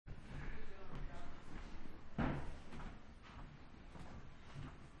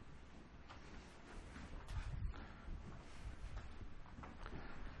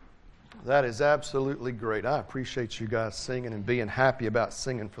That is absolutely great. I appreciate you guys singing and being happy about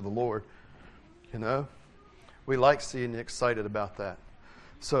singing for the Lord. You know, we like seeing you excited about that.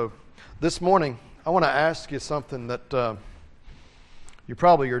 So this morning, I want to ask you something that you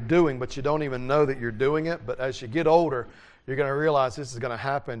probably are doing, but you don't even know that you're doing it. But as you get older, you're going to realize this is going to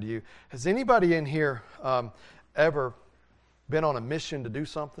happen to you. Has anybody in here ever been on a mission to do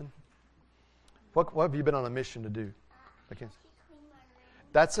something? What have you been on a mission to do?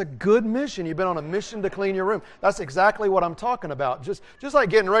 That's a good mission. You've been on a mission to clean your room. That's exactly what I'm talking about. Just like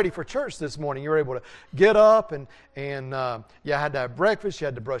getting ready for church this morning. You were able to get up and you had to have breakfast. You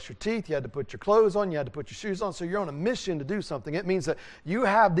had to brush your teeth. You had to put your clothes on. You had to put your shoes on. So you're on a mission to do something. It means that you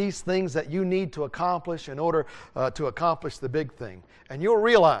have these things that you need to accomplish in order to accomplish the big thing. And you'll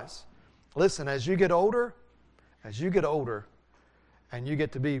realize, listen, as you get older, and you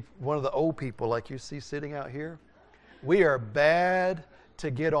get to be one of the old people like you see sitting out here, we are bad to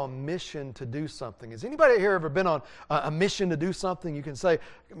get on mission to do something. Has anybody here ever been on a mission to do something? You can say,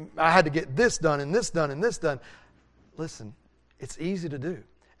 I had to get this done and this done and this done. Listen, it's easy to do.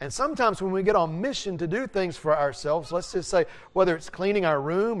 And sometimes when we get on mission to do things for ourselves, let's just say whether it's cleaning our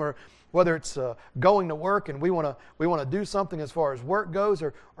room or whether it's going to work and we want to do something as far as work goes,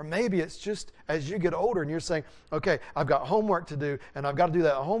 or maybe it's just as you get older and you're saying, okay, I've got homework to do and I've got to do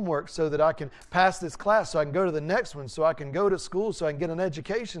that homework so that I can pass this class, so I can go to the next one, so I can go to school, so I can get an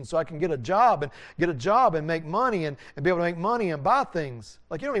education, so I can get a job and make money and be able to make money and buy things.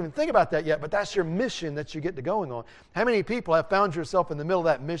 Like, you don't even think about that yet, but that's your mission that you get to going on. How many people have found yourself in the middle of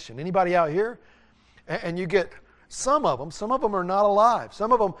that mission? Anybody out here? And you get... Some of them are not alive.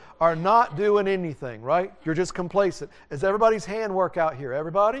 Some of them are not doing anything, right? You're just complacent. Does everybody's hand work out here?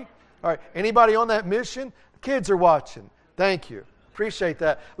 Everybody? All right. Anybody on that mission? The kids are watching. Thank you. Appreciate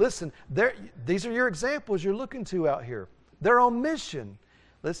that. Listen, these are your examples you're looking to out here. They're on mission.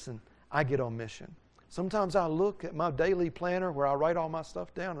 Listen, I get on mission. Sometimes I look at my daily planner where I write all my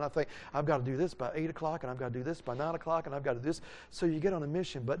stuff down and I think, I've got to do this by 8 o'clock and I've got to do this by 9 o'clock and I've got to do this. So you get on a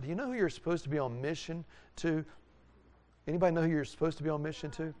mission. But do you know who you're supposed to be on mission to? Anybody know who you're supposed to be on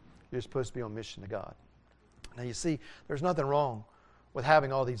mission to? You're supposed to be on mission to God. Now you see, there's nothing wrong with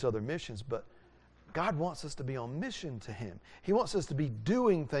having all these other missions, but God wants us to be on mission to Him. He wants us to be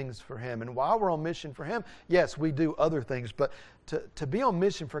doing things for Him. And while we're on mission for Him, yes, we do other things, but to be on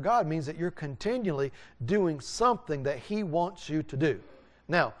mission for God means that you're continually doing something that He wants you to do.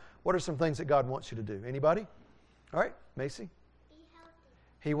 Now, what are some things that God wants you to do? Anybody? All right, Macy?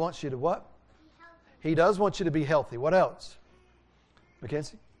 He wants you to what? He does want you to be healthy. What else?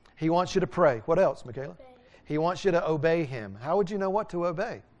 Mackenzie? He wants you to pray. What else, Michaela? Obey. He wants you to obey Him. How would you know what to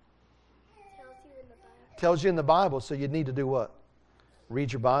obey? Tells you in the Bible, so you need to do what?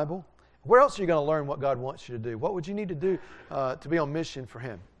 Read your Bible. Where else are you going to learn what God wants you to do? What would you need to do to be on mission for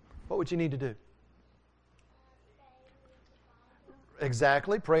Him? What would you need to do?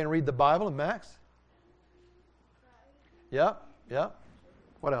 Exactly. Pray and read the Bible. And Max? Yeah.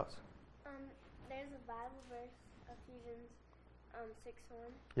 What else?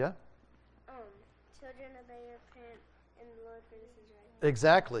 Yeah? Children obey your parents and the Lord, for this is right.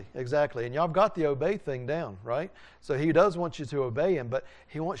 Exactly. And y'all have got the obey thing down, right? So He does want you to obey Him, but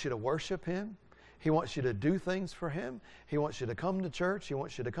He wants you to worship Him. He wants you to do things for Him. He wants you to come to church. He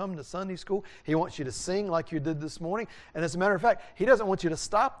wants you to come to Sunday school. He wants you to sing like you did this morning. And as a matter of fact, He doesn't want you to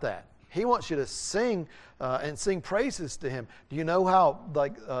stop that. He wants you to sing and sing praises to Him. Do you know how,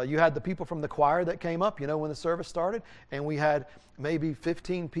 you had the people from the choir that came up, when the service started, and we had maybe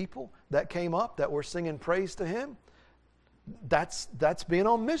 15 people that came up that were singing praise to Him? That's being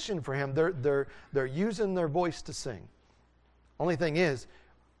on mission for Him. They're using their voice to sing. Only thing is,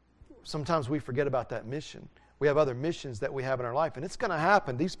 sometimes we forget about that mission. We have other missions that we have in our life, and it's going to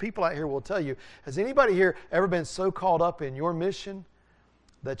happen. These people out here will tell you, has anybody here ever been so caught up in your mission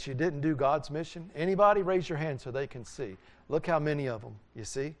that you didn't do God's mission? Anybody? Raise your hand so they can see. Look how many of them, you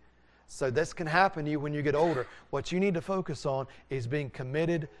see? So this can happen to you when you get older. What you need to focus on is being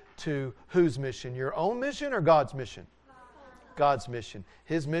committed to whose mission? Your own mission or God's mission? God's mission.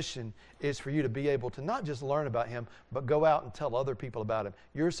 His mission is for you to be able to not just learn about Him, but go out and tell other people about Him.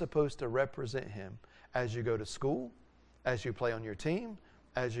 You're supposed to represent Him as you go to school, as you play on your team,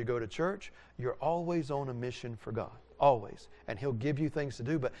 as you go to church. You're always on a mission for God. Always. And He'll give you things to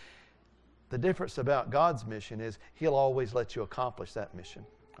do, but the difference about God's mission is He'll always let you accomplish that mission.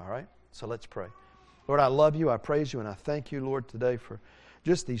 All right? So let's pray. Lord, I love You, I praise You, and I thank You, Lord, today for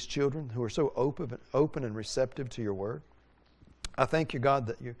just these children who are so open and receptive to Your Word. I thank You, God,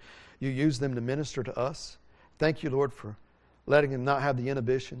 that You use them to minister to us. Thank You, Lord, for letting them not have the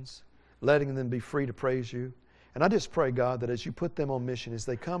inhibitions, letting them be free to praise You. And I just pray, God, that as you put them on mission, as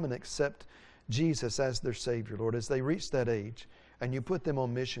they come and accept Jesus as their Savior, Lord, as they reach that age, and you put them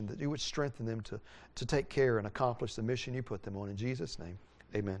on mission, that you would strengthen them to take care and accomplish the mission you put them on. In Jesus' name,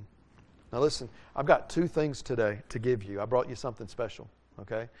 amen. Now listen, I've got 2 things today to give you. I brought you something special,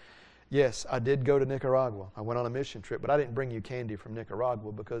 okay? Yes, I did go to Nicaragua. I went on a mission trip, but I didn't bring you candy from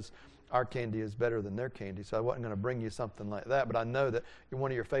Nicaragua because our candy is better than their candy, so I wasn't going to bring you something like that. But I know that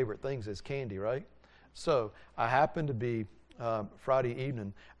one of your favorite things is candy, right? So I happened to be, Friday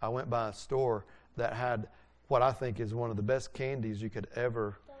evening, I went by a store that had what I think is one of the best candies you could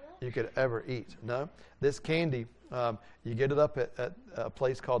ever eat. No, this candy, you get it up at a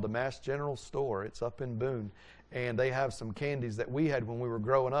place called the Mass General Store. It's up in Boone. And they have some candies that we had when we were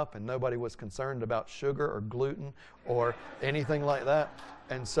growing up, and nobody was concerned about sugar or gluten or anything like that.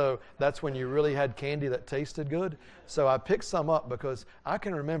 And so that's when you really had candy that tasted good. So I picked some up because I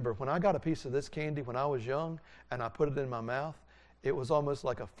can remember when I got a piece of this candy when I was young and I put it in my mouth, it was almost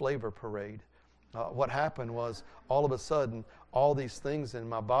like a flavor parade. What happened was all of a sudden all these things in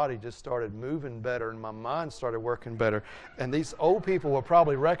my body just started moving better and my mind started working better. And these old people will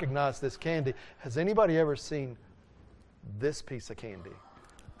probably recognize this candy. Has anybody ever seen this piece of candy?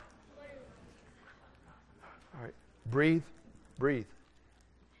 All right, breathe, breathe,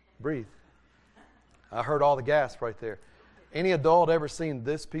 breathe. I heard all the gasp right there. Any adult ever seen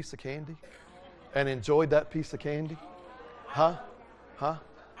this piece of candy and enjoyed that piece of candy? Huh? Huh?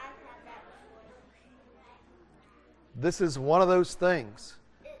 This is one of those things.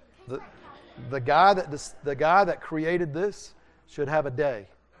 The guy that created this should have a day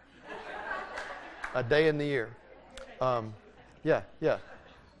in the year.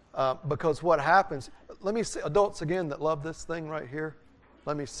 Because what happens? Let me see adults again that love this thing right here.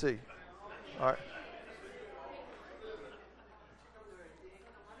 Let me see. All right.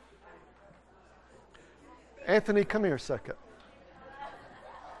 Anthony, come here a second.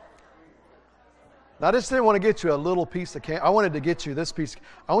 Now, I just didn't want to get you a little piece of candy. I wanted to get you this piece.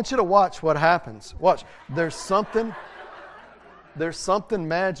 I want you to watch what happens. Watch. There's something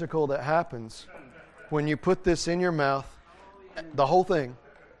magical that happens when you put this in your mouth, the whole thing,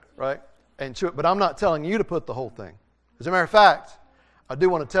 right, and chew it. But I'm not telling you to put the whole thing. As a matter of fact, I do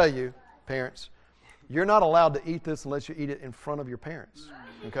want to tell you, parents, you're not allowed to eat this unless you eat it in front of your parents,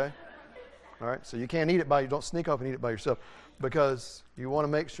 okay? All right, so you can't eat it don't sneak off and eat it by yourself because you want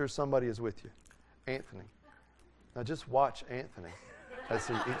to make sure somebody is with you. Anthony. Now just watch Anthony as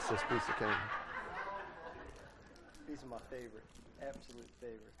he eats this piece of candy. These are my favorite, absolute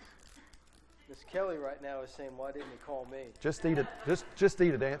favorites. Miss Kelly right now is saying, why didn't he call me? Just eat it. Just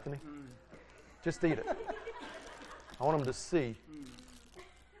eat it, Anthony. Just eat it. I want him to see.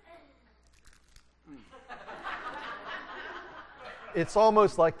 It's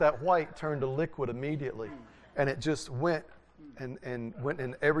almost like that white turned to liquid immediately, and it just went and went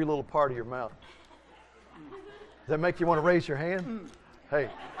in every little part of your mouth. Does that make you want to raise your hand? Hey.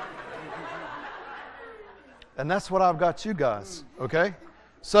 And that's what I've got you guys, okay?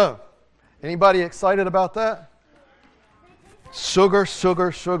 So, anybody excited about that? Sugar,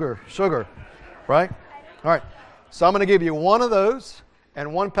 sugar, sugar, sugar, right? All right. So I'm going to give you one of those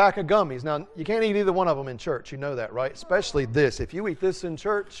and one pack of gummies. Now, you can't eat either one of them in church. You know that, right? Especially this. If you eat this in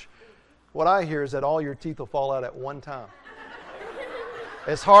church, what I hear is that all your teeth will fall out at one time.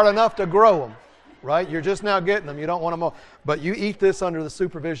 It's hard enough to grow them, right? You're just now getting them. You don't want them all. But you eat this under the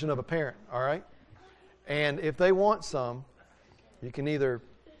supervision of a parent, all right? And if they want some, you can either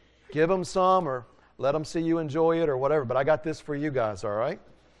give them some or let them see you enjoy it or whatever. But I got this for you guys, all right?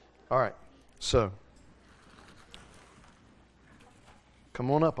 All right. So, come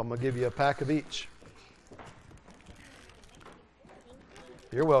on up. I'm going to give you a pack of each.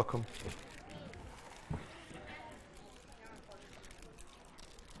 You're welcome.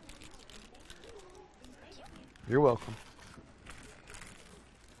 You're welcome.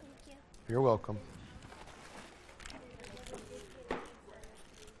 You're welcome.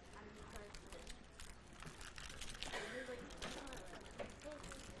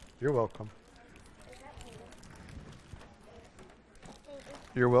 You're welcome.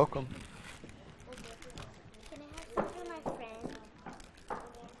 You're welcome. Can I have some for my friend?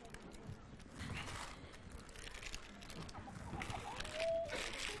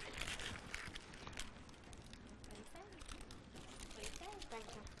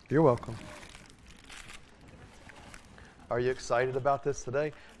 You're welcome. Are you excited about this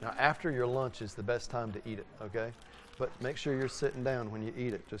today? Now, after your lunch is the best time to eat it, okay? But make sure you're sitting down when you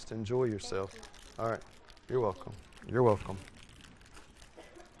eat it. Just enjoy yourself. All right. You're welcome. You're welcome.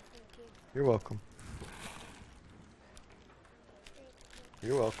 You're welcome.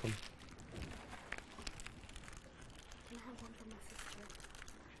 You're welcome.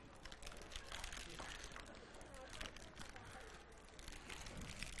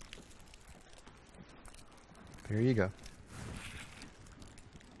 Here you go.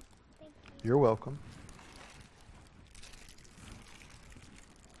 Thank you. You're welcome.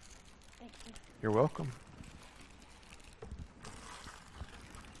 Thank you. You're welcome.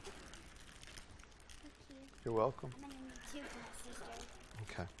 Thank you. You're welcome. I'm gonna need two for my sister.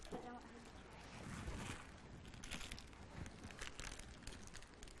 Okay. But I don't have.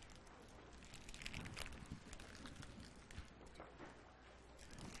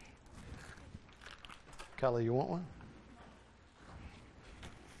 Kelly, you want one?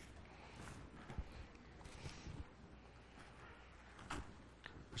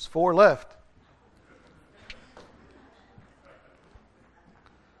 There's 4 left.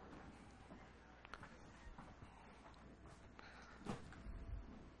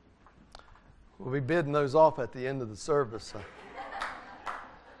 We'll be bidding those off at the end of the service.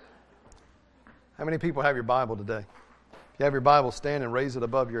 How many people have your Bible today? If you have your Bible, stand and raise it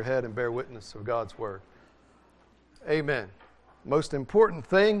above your head and bear witness of God's Word. Amen. Most important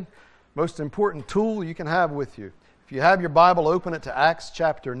thing, most important tool you can have with you. If you have your Bible, open it to Acts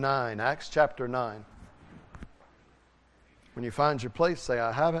chapter 9. Acts chapter 9. When you find your place, say,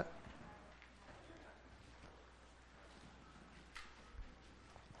 I have it.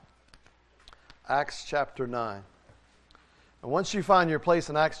 Acts chapter 9. And once you find your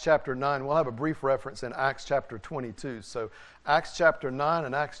place in Acts chapter 9, we'll have a brief reference in Acts chapter 22. So Acts chapter 9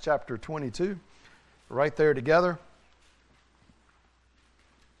 and Acts chapter 22, right there together.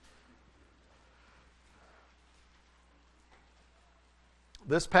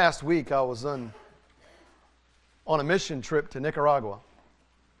 This past week, I was on a mission trip to Nicaragua.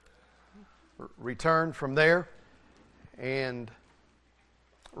 Returned from there and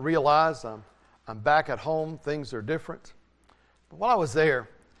realized I'm back at home. Things are different. But while I was there,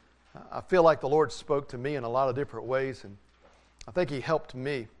 I feel like the Lord spoke to me in a lot of different ways, and I think He helped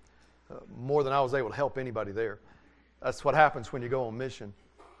me more than I was able to help anybody there. That's what happens when you go on mission.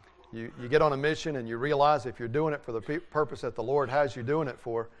 You get on a mission and you realize if you're doing it for the purpose that the Lord has you doing it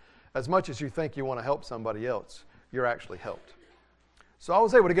for, as much as you think you want to help somebody else, you're actually helped. So I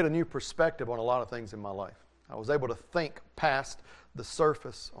was able to get a new perspective on a lot of things in my life. I was able to think past the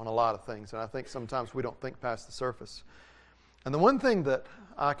surface on a lot of things, and I think sometimes we don't think past the surface. And the one thing that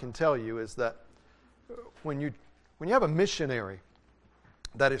I can tell you is that when you have a missionary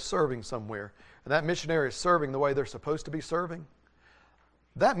that is serving somewhere, and that missionary is serving the way they're supposed to be serving,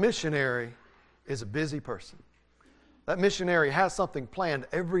 that missionary is a busy person. That missionary has something planned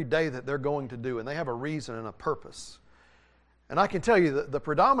every day that they're going to do, and they have a reason and a purpose. And I can tell you that the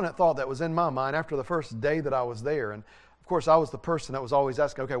predominant thought that was in my mind after the first day that I was there, and of course I was the person that was always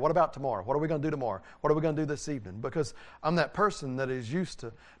asking, okay, what about tomorrow? What are we going to do tomorrow? What are we going to do this evening? Because I'm that person that is used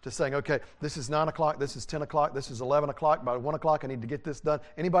to saying, okay, this is 9 o'clock, this is 10 o'clock, this is 11 o'clock, by 1 o'clock I need to get this done.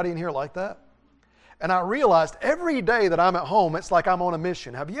 Anybody in here like that? And I realized every day that I'm at home, it's like I'm on a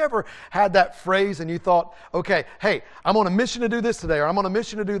mission. Have you ever had that phrase and you thought, okay, hey, I'm on a mission to do this today, or I'm on a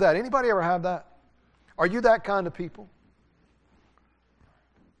mission to do that? Anybody ever have that? Are you that kind of people?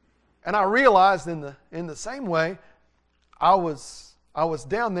 And I realized in the same way, I was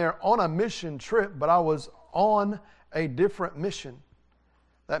down there on a mission trip, but I was on a different mission.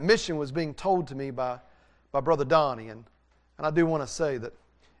 That mission was being told to me by Brother Donnie. And I do want to say that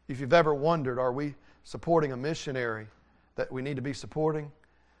if you've ever wondered, are we supporting a missionary that we need to be supporting?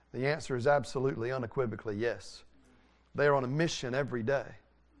 The answer is absolutely, unequivocally yes. They are on a mission every day.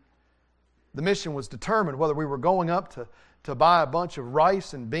 The mission was determined whether we were going up to buy a bunch of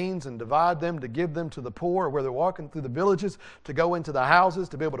rice and beans and divide them to give them to the poor, or whether they're walking through the villages to go into the houses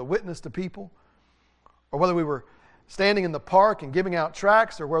to be able to witness to people, or whether we were standing in the park and giving out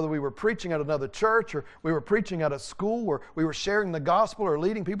tracts, or whether we were preaching at another church, or we were preaching at a school, or we were sharing the gospel or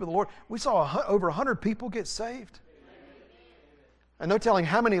leading people to the Lord. We saw over 100 people get saved. And no telling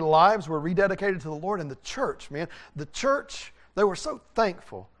how many lives were rededicated to the Lord. And the church, man, the church, they were so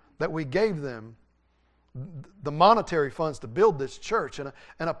thankful that we gave them the monetary funds to build this church, and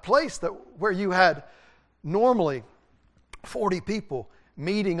a place where you had normally 40 people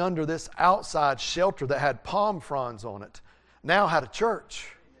meeting under this outside shelter that had palm fronds on it, now had a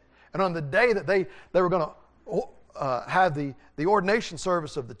church. And on the day that they were going to have the ordination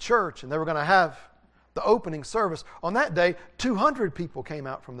service of the church, and they were going to have the opening service, on that day 200 people came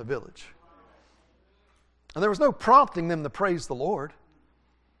out from the village. And there was no prompting them to praise the Lord,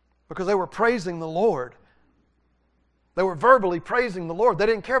 because they were praising the Lord. They were verbally praising the Lord. They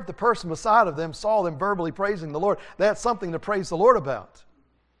didn't care if the person beside of them saw them verbally praising the Lord. They had something to praise the Lord about.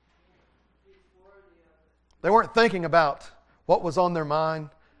 They weren't thinking about what was on their mind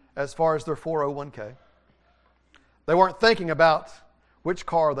as far as their 401k. They weren't thinking about which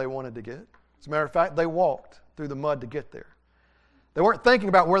car they wanted to get. As a matter of fact, they walked through the mud to get there. They weren't thinking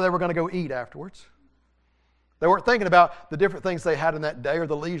about where they were going to go eat afterwards. They weren't thinking about the different things they had in that day or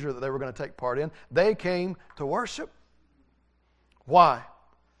the leisure that they were going to take part in. They came to worship. Why?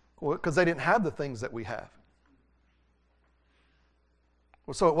 Well, because they didn't have the things that we have.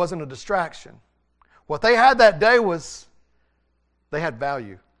 Well, so it wasn't a distraction. What they had that day was they had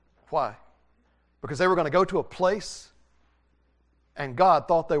value. Why? Because they were going to go to a place and God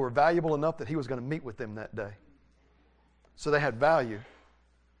thought they were valuable enough that He was going to meet with them that day. So they had value.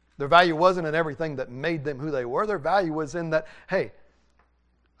 Their value wasn't in everything that made them who they were. Their value was in that, hey,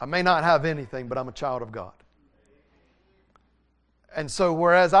 I may not have anything, but I'm a child of God. And so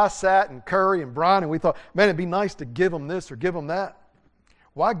whereas I sat and Curry and Brian and we thought, man, it'd be nice to give them this or give them that.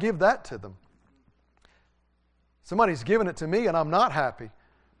 Why give that to them? Somebody's given it to me and I'm not happy.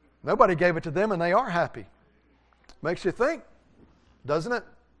 Nobody gave it to them and they are happy. Makes you think, doesn't it?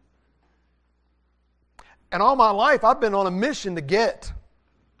 And all my life I've been on a mission to get.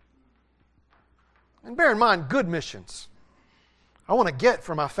 And bear in mind, good missions. I want to get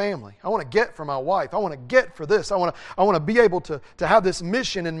for my family. I want to get for my wife. I want to get for this. I want to be able to have this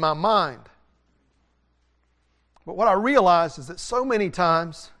mission in my mind. But what I realized is that so many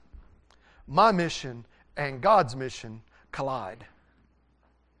times my mission and God's mission collide.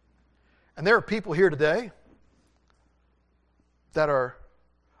 And there are people here today that are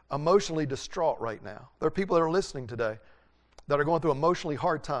emotionally distraught right now. There are people that are listening today that are going through emotionally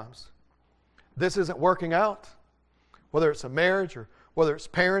hard times. This isn't working out, whether it's a marriage or whether it's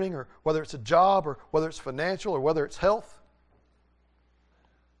parenting or whether it's a job or whether it's financial or whether it's health.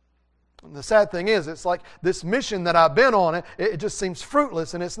 And the sad thing is, it's like this mission that I've been on, it just seems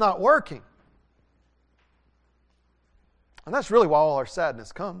fruitless and it's not working. And that's really why all our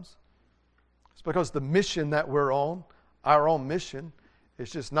sadness comes. It's because the mission that we're on, our own mission,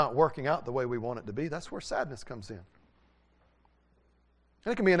 is just not working out the way we want it to be. That's where sadness comes in.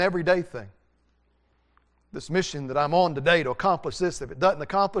 And it can be an everyday thing. This mission that I'm on today to accomplish this, if it doesn't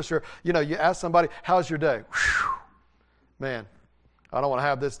accomplish, or you ask somebody, how's your day? Whew, man, I don't want to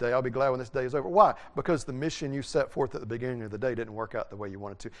have this day. I'll be glad when this day is over. Why? Because the mission you set forth at the beginning of the day didn't work out the way you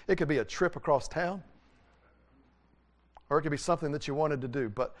wanted to. It could be a trip across town, or it could be something that you wanted to do.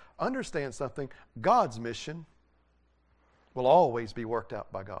 But understand something, God's mission will always be worked out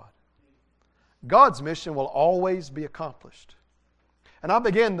by God. God's mission will always be accomplished. And I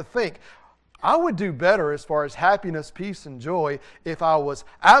began to think, I would do better as far as happiness, peace, and joy if I was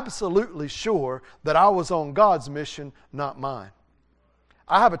absolutely sure that I was on God's mission, not mine.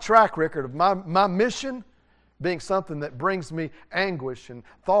 I have a track record of my mission being something that brings me anguish and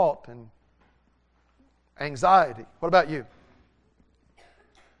thought and anxiety. What about you?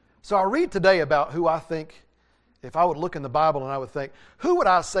 So I read today about who I think, if I would look in the Bible and I would think, who would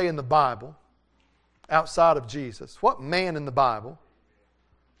I say in the Bible outside of Jesus? What man in the Bible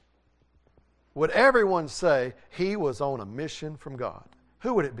would everyone say he was on a mission from God?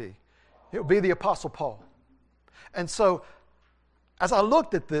 Who would it be? It would be the Apostle Paul. And so, as I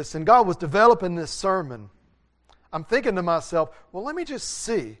looked at this and God was developing this sermon, I'm thinking to myself, well, let me just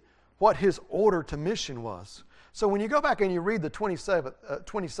see what his order to mission was. So when you go back and you read the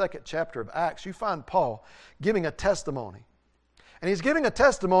 22nd chapter of Acts, you find Paul giving a testimony. And he's giving a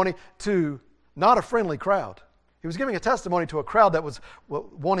testimony to not a friendly crowd. He was giving a testimony to a crowd that was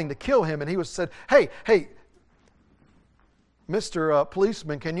wanting to kill him, and he said, hey, Mr.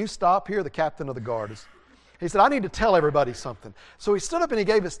 Policeman, can you stop here? The captain of the guard. He said, I need to tell everybody something. So he stood up and he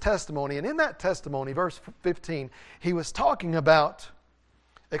gave his testimony, and in that testimony, verse 15, he was talking about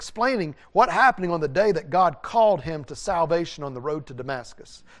explaining what happened on the day that God called him to salvation on the road to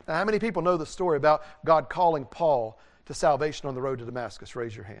Damascus. Now, how many people know the story about God calling Paul to salvation on the road to Damascus?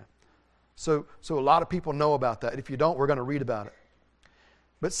 Raise your hand. So a lot of people know about that. If you don't, we're going to read about it.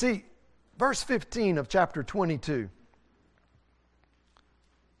 But see, verse 15 of chapter 22.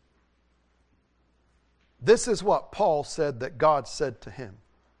 This is what Paul said that God said to him.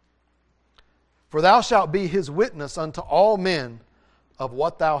 For thou shalt be his witness unto all men of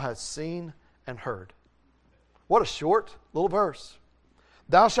what thou hast seen and heard. What a short little verse.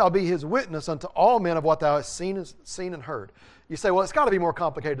 Thou shalt be his witness unto all men of what thou hast seen and heard. You say, well, it's got to be more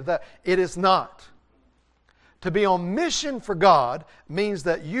complicated than that. It is not. To be on mission for God means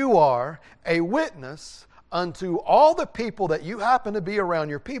that you are a witness unto all the people that you happen to be around,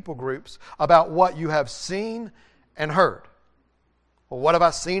 your people groups, about what you have seen and heard. Well, what have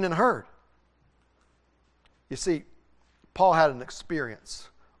I seen and heard? You see, Paul had an experience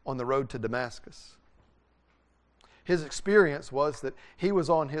on the road to Damascus. His experience was that he was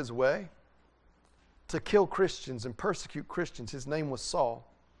on his way to kill Christians and persecute Christians. His name was Saul.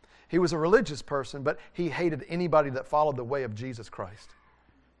 He was a religious person, but he hated anybody that followed the way of Jesus Christ.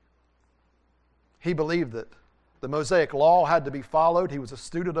 He believed that the Mosaic law had to be followed. He was a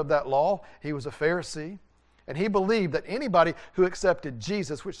student of that law. He was a Pharisee. And he believed that anybody who accepted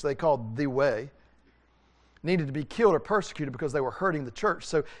Jesus, which they called the way, needed to be killed or persecuted because they were hurting the church.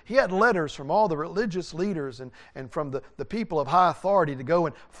 So he had letters from all the religious leaders and from the people of high authority to go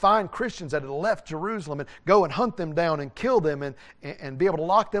and find Christians that had left Jerusalem and go and hunt them down and kill them and be able to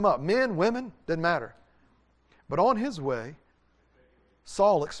lock them up. Men, women, didn't matter. But on his way,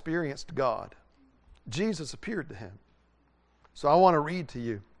 Saul experienced God. Jesus appeared to him. So I want to read to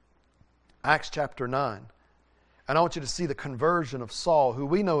you Acts chapter 9. And I want you to see the conversion of Saul, who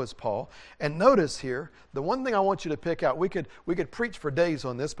we know as Paul. And notice here, the one thing I want you to pick out, we could preach for days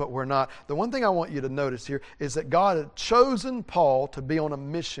on this, but we're not. The one thing I want you to notice here is that God had chosen Paul to be on a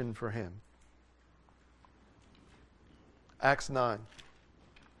mission for him. Acts 9.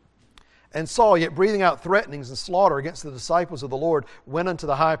 And Saul, yet breathing out threatenings and slaughter against the disciples of the Lord, went unto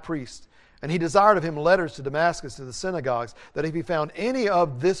the high priest. And he desired of him letters to Damascus, to the synagogues, that if he found any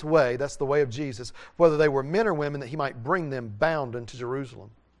of this way, that's the way of Jesus, whether they were men or women, that he might bring them bound unto Jerusalem.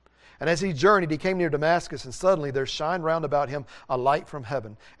 And as he journeyed, he came near Damascus, and suddenly there shined round about him a light from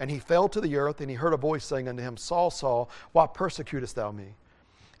heaven. And he fell to the earth, and he heard a voice saying unto him, Saul, Saul, why persecutest thou me?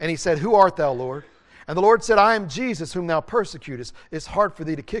 And he said, Who art thou, Lord? And the Lord said, I am Jesus, whom thou persecutest. It's hard for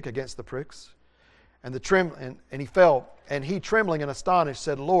thee to kick against the pricks. And he fell, and he, trembling and astonished,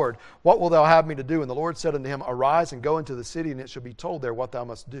 said, Lord, what wilt thou have me to do? And the Lord said unto him, Arise and go into the city, and it shall be told there what thou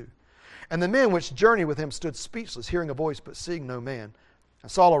must do. And the men which journeyed with him stood speechless, hearing a voice, but seeing no man.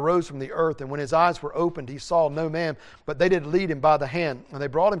 And Saul arose from the earth, and when his eyes were opened, he saw no man, but they did lead him by the hand. And they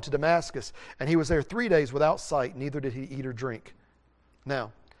brought him to Damascus, and he was there 3 days without sight, neither did he eat or drink.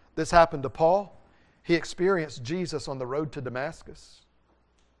 Now, this happened to Paul. He experienced Jesus on the road to Damascus.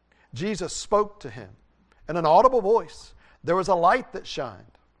 Jesus spoke to him in an audible voice. There was a light that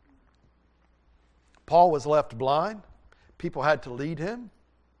shined. Paul was left blind. People had to lead him.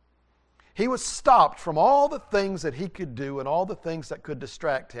 He was stopped from all the things that he could do and all the things that could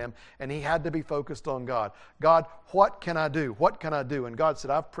distract him, and he had to be focused on God. God, what can I do? What can I do? And God said,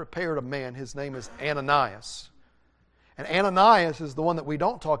 I've prepared a man. His name is Ananias. And Ananias is the one that we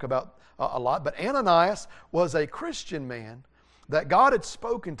don't talk about a lot, but Ananias was a Christian man that God had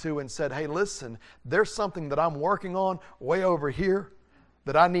spoken to and said, hey, listen, there's something that I'm working on way over here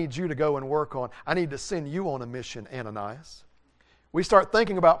that I need you to go and work on. I need to send you on a mission, Ananias. We start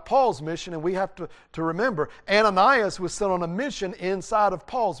thinking about Paul's mission, and we have to remember Ananias was sent on a mission inside of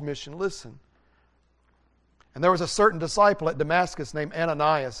Paul's mission. Listen. And there was a certain disciple at Damascus named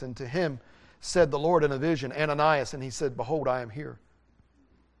Ananias, and to him said the Lord in a vision, Ananias, and he said, Behold, I am here.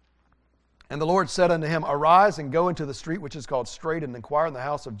 And the Lord said unto him, Arise and go into the street which is called Straight, and inquire in the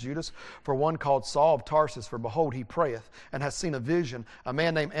house of Judas for one called Saul of Tarsus, for behold, he prayeth, and hath seen a vision, a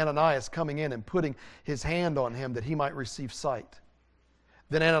man named Ananias coming in and putting his hand on him that he might receive sight.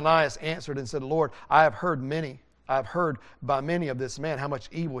 Then Ananias answered and said, Lord, I have heard by many of this man how much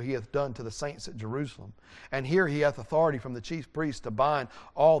evil he hath done to the saints at Jerusalem. And here he hath authority from the chief priest to bind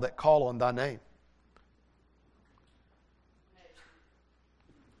all that call on thy name.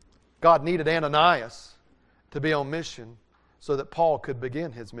 God needed Ananias to be on mission so that Paul could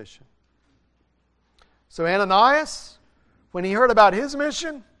begin his mission. So Ananias, when he heard about his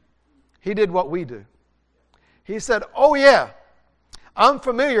mission, he did what we do. He said, oh yeah, I'm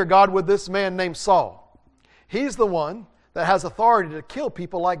familiar, God, with this man named Saul. He's the one that has authority to kill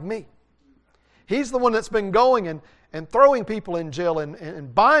people like me. He's the one that's been going and throwing people in jail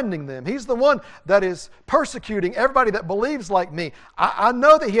and binding them. He's the one that is persecuting everybody that believes like me. I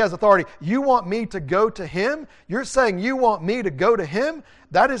know that he has authority. You want me to go to him? You're saying you want me to go to him?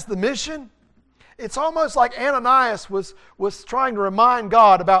 That is the mission? It's almost like Ananias was trying to remind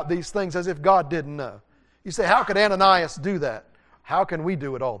God about these things as if God didn't know. You say, how could Ananias do that? How can we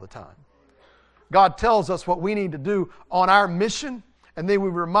do it all the time? God tells us what we need to do on our mission, and then we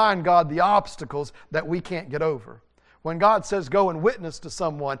remind God the obstacles that we can't get over. When God says go and witness to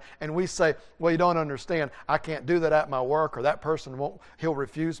someone, and we say, well, you don't understand, I can't do that at my work, or that person he'll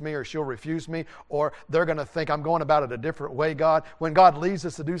refuse me, or she'll refuse me, or they're going to think I'm going about it a different way, God. When God leads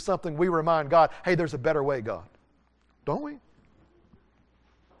us to do something, we remind God, hey, there's a better way, God. Don't we?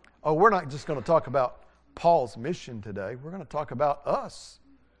 Oh, we're not just going to talk about Paul's mission today. We're going to talk about us.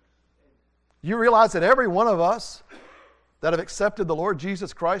 You realize that every one of us that have accepted the Lord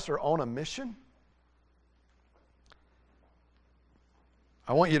Jesus Christ are on a mission?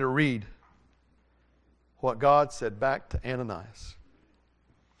 I want you to read what God said back to Ananias.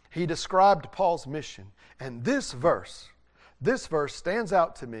 He described Paul's mission. And this verse stands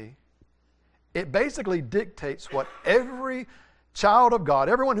out to me It basically dictates what every child of God,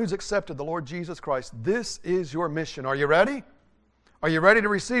 everyone who's accepted the Lord Jesus Christ, this is your mission. Are you ready? Are you ready to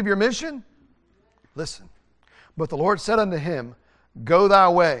receive your mission? Listen. But the Lord said unto him, Go thy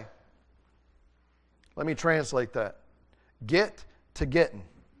way. Let me translate that. Get to getting.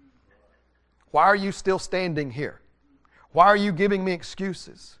 Why are you still standing here? Why are you giving me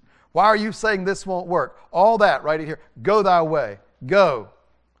excuses? Why are you saying this won't work? All that right here. Go thy way. Go.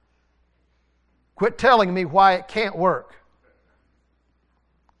 Quit telling me why it can't work.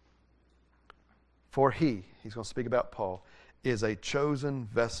 For he's going to speak about Paul, is a chosen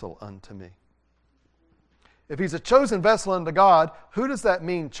vessel unto me. If he's a chosen vessel unto God, who does that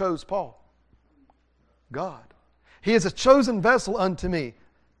mean chose Paul? God. He is a chosen vessel unto me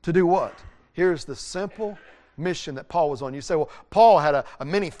to do what? Here's the simple mission that Paul was on. You say, well, Paul had a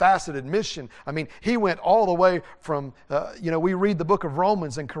many-faceted mission. I mean, he went all the way from, we read the book of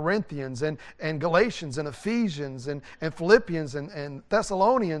Romans and Corinthians and Galatians and Ephesians and Philippians and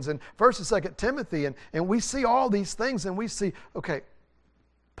Thessalonians and 1st and 2nd Timothy. And we see all these things and we see, okay,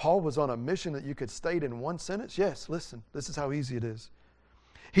 Paul was on a mission that you could state in one sentence? Yes, listen, this is how easy it is.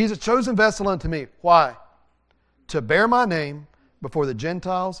 He's a chosen vessel unto me. Why? To bear my name before the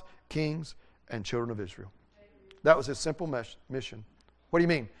Gentiles, kings, and children of Israel. That was his simple mission. What do you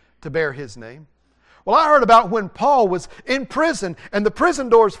mean? To bear his name. Well, I heard about when Paul was in prison and the prison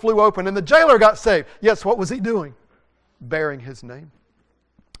doors flew open and the jailer got saved. Yes, what was he doing? Bearing his name.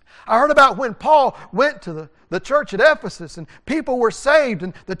 I heard about when Paul went to the church at Ephesus and people were saved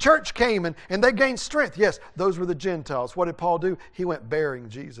and the church came and they gained strength. Yes, those were the Gentiles. What did Paul do? He went bearing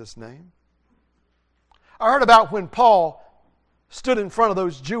Jesus' name. I heard about when Paul stood in front of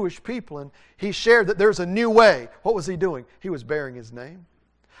those Jewish people and he shared that there's a new way. What was he doing? He was bearing his name.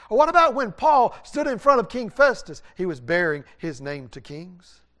 Or what about when Paul stood in front of King Festus? He was bearing his name to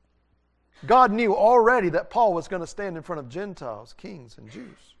kings. God knew already that Paul was going to stand in front of Gentiles, kings, and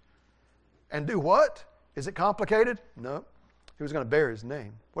Jews. And do what? Is it complicated? No. He was going to bear his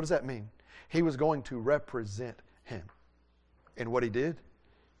name. What does that mean? He was going to represent him in what he did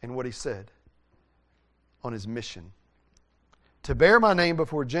and what he said on his mission. To bear my name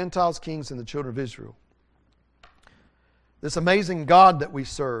before Gentiles, kings, and the children of Israel. This amazing God that we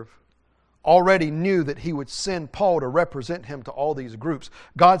serve already knew that He would send Paul to represent Him to all these groups.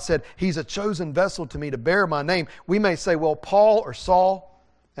 God said, He's a chosen vessel to me to bear my name. We may say, well, Paul or Saul,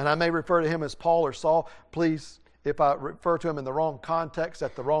 and I may refer to him as Paul or Saul. Please, if I refer to him in the wrong context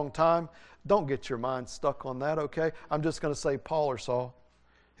at the wrong time, don't get your mind stuck on that, okay? I'm just going to say Paul or Saul.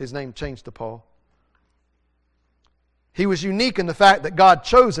 His name changed to Paul. He was unique in the fact that God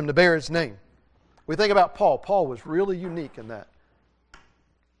chose him to bear His name. We think about Paul. Paul was really unique in that.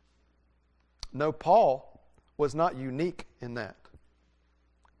 No, Paul was not unique in that.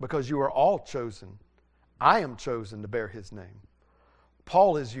 Because you are all chosen. I am chosen to bear His name.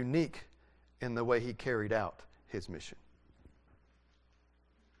 Paul is unique in the way he carried out his mission.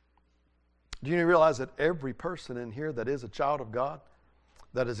 Do you realize that every person in here that is a child of God,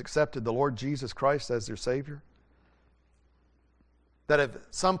 that has accepted the Lord Jesus Christ as their Savior, that have at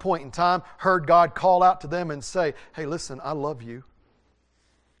some point in time heard God call out to them and say, hey, listen, I love you,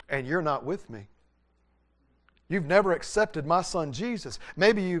 and you're not with me. You've never accepted my son Jesus.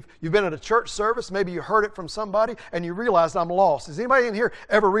 Maybe you've been at a church service, maybe you heard it from somebody, and you realized I'm lost. Has anybody in here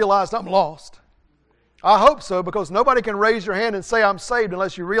ever realized I'm lost? I hope so, because nobody can raise your hand and say I'm saved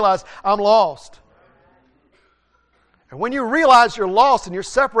unless you realize I'm lost. And when you realize you're lost and you're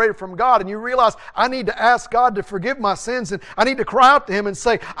separated from God and you realize I need to ask God to forgive my sins and I need to cry out to Him and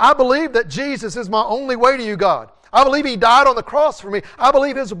say, I believe that Jesus is my only way to you, God. I believe He died on the cross for me. I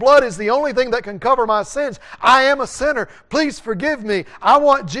believe His blood is the only thing that can cover my sins. I am a sinner. Please forgive me. I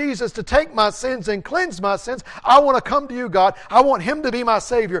want Jesus to take my sins and cleanse my sins. I want to come to you, God. I want Him to be my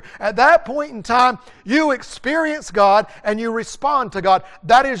Savior. At that point in time, you experience God and you respond to God.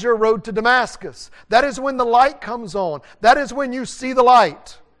 That is your road to Damascus. That is when the light comes on. That is when you see the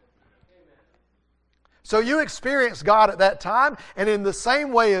light. So you experience God at that time, and in the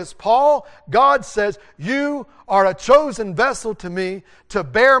same way as Paul, God says, you are a chosen vessel to me to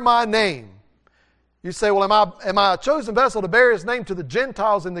bear my name. You say, well, am I a chosen vessel to bear His name to the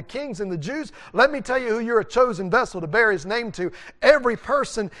Gentiles and the kings and the Jews? Let me tell you who you're a chosen vessel to bear His name to. Every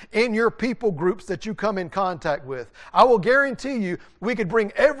person in your people groups that you come in contact with. I will guarantee you, we could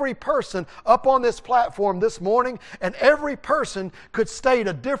bring every person up on this platform this morning, and every person could state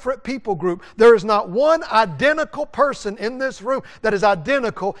a different people group. There is not one identical person in this room that is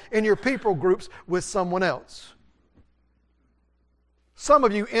identical in your people groups with someone else. Some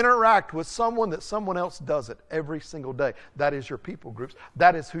of you interact with someone that someone else does it every single day. That is your people groups.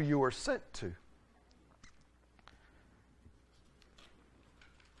 That is who you are sent to.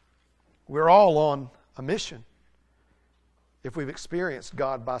 We're all on a mission if we've experienced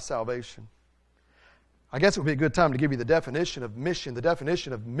God by salvation. I guess it would be a good time to give you the definition of mission. The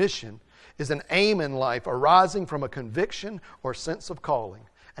definition of mission is an aim in life arising from a conviction or sense of calling.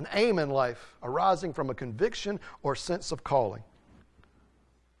 An aim in life arising from a conviction or sense of calling.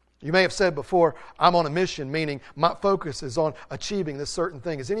 You may have said before, I'm on a mission, meaning my focus is on achieving this certain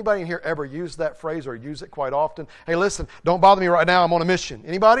thing. Has anybody in here ever used that phrase or use it quite often? Hey, listen, don't bother me right now, I'm on a mission.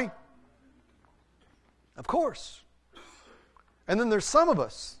 Anybody? Of course. And then there's some of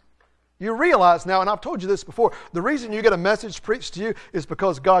us. You realize now, and I've told you this before, the reason you get a message preached to you is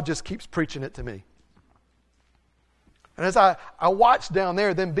because God just keeps preaching it to me. And as I watch down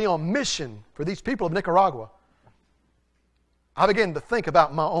there them be on mission for these people of Nicaragua, I began to think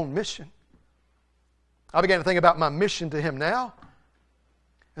about my own mission. I began to think about my mission to Him now.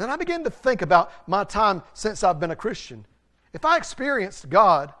 And then I began to think about my time since I've been a Christian. If I experienced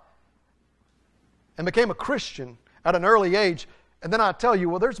God and became a Christian at an early age, and then I tell you,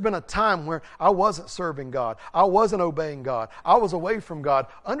 well, there's been a time where I wasn't serving God. I wasn't obeying God. I was away from God.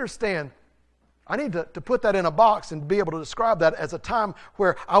 Understand, I need to put that in a box and be able to describe that as a time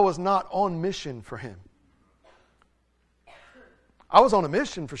where I was not on mission for Him. I was on a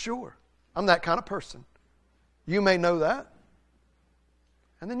mission for sure. I'm that kind of person. You may know that.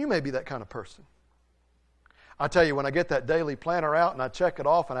 And then you may be that kind of person. I tell you, when I get that daily planner out and I check it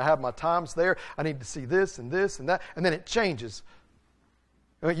off and I have my times there, I need to see this and this and that. And then it changes.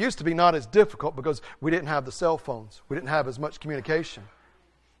 It used to be not as difficult because we didn't have the cell phones. We didn't have as much communication.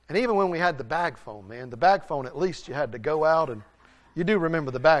 And even when we had the bag phone, man, the bag phone, at least you had to go out and you do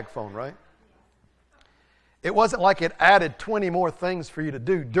remember the bag phone, right? It wasn't like it added 20 more things for you to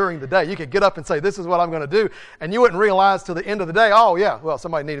do during the day. You could get up and say, this is what I'm going to do. And you wouldn't realize till the end of the day, oh yeah, well,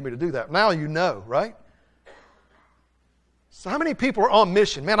 somebody needed me to do that. Now you know, right? So how many people are on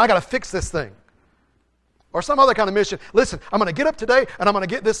mission? Man, I got to fix this thing. Or some other kind of mission. Listen, I'm going to get up today and I'm going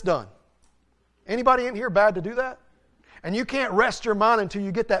to get this done. Anybody in here bad to do that? And you can't rest your mind until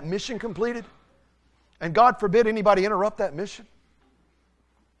you get that mission completed? And God forbid anybody interrupt that mission?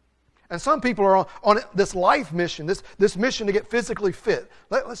 And some people are on this life mission, this mission to get physically fit.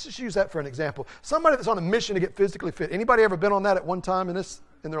 Let's just use that for an example. Somebody that's on a mission to get physically fit. Anybody ever been on that at one time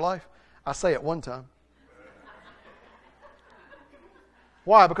in their life? I say at one time.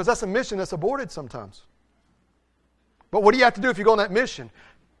 Why? Because that's a mission that's aborted sometimes. But what do you have to do if you go on that mission?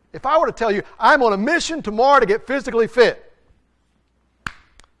 If I were to tell you, I'm on a mission tomorrow to get physically fit,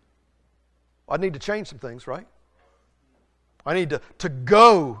 I need to change some things, right? I need to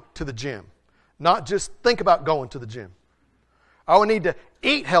go to the gym, not just think about going to the gym. I would need to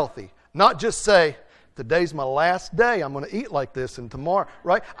eat healthy, not just say, today's my last day, I'm going to eat like this, and tomorrow,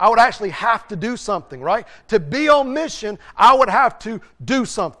 right? I would actually have to do something, right? To be on mission, I would have to do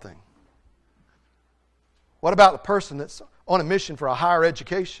something. What about the person that's on a mission for a higher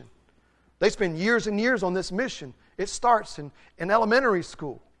education? They spend years and years on this mission. It starts in elementary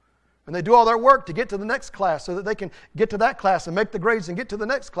school. And they do all their work to get to the next class so that they can get to that class and make the grades and get to the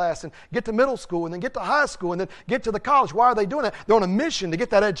next class and get to middle school and then get to high school and then get to the college. Why are they doing that? They're on a mission to get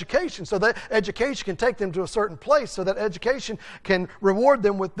that education so that education can take them to a certain place, so that education can reward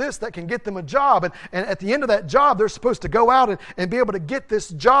them with this, that can get them a job. And at the end of that job, they're supposed to go out and be able to get this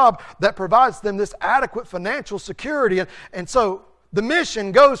job that provides them this adequate financial security. And so the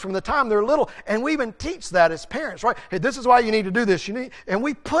mission goes from the time they're little, and we even teach that as parents, right? Hey, this is why you need to do this. And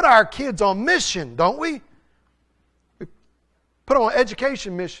we put our kids on mission, don't we? We put them on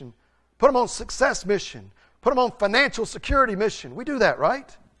education mission, put them on success mission, put them on financial security mission. We do that,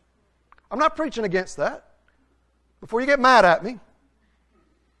 right? I'm not preaching against that. Before you get mad at me,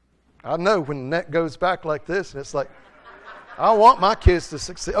 I know when the neck goes back like this, and it's like, I want my kids to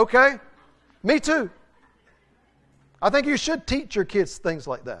succeed. Okay, me too. I think you should teach your kids things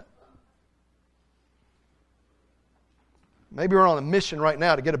like that. Maybe we're on a mission right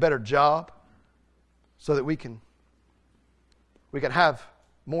now to get a better job so that we can have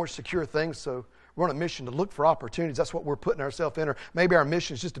more secure things. So we're on a mission to look for opportunities. That's what we're putting ourselves in. Or maybe our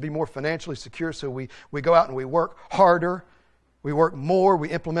mission is just to be more financially secure, so we go out and we work harder. We work more. We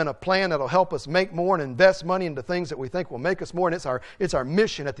implement a plan that'll help us make more and invest money into things that we think will make us more. And it's our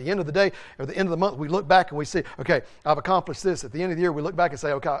mission. At the end of the day, or the end of the month, we look back and we see, okay, I've accomplished this. At the end of the year, we look back and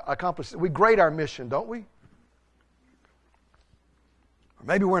say, okay, I accomplished it. We grade our mission, don't we? Or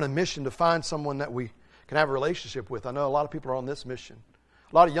maybe we're on a mission to find someone that we can have a relationship with. I know a lot of people are on this mission.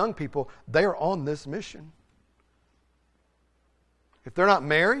 A lot of young people, they are on this mission. if they're not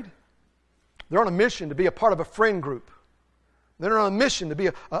married, they're on a mission to be a part of a friend group. They're on a mission to be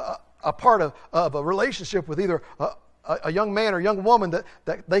a part of a relationship with either a young man or young woman that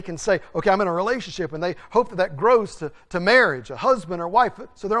they can say, okay, I'm in a relationship, and they hope that grows to marriage, a husband or wife.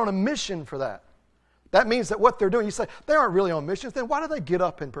 So they're on a mission for that. That means that what they're doing, you say, they aren't really on missions. Then why do they get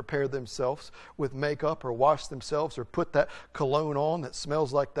up and prepare themselves with makeup or wash themselves or put that cologne on that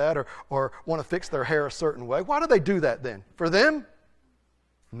smells like that or want to fix their hair a certain way? Why do they do that then? For them?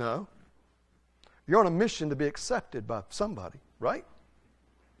 No. You're on a mission to be accepted by somebody, right?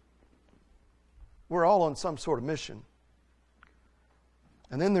 We're all on some sort of mission.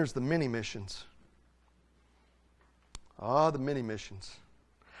 And then there's the mini missions. The mini missions.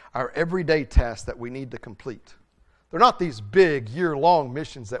 Our everyday tasks that we need to complete. They're not these big year-long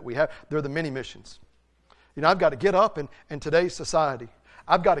missions that we have. They're the mini missions. You know, I've got to get up in today's society.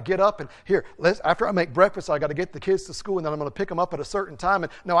 I've got to get up and after I make breakfast, I've got to get the kids to school, and then I'm going to pick them up at a certain time.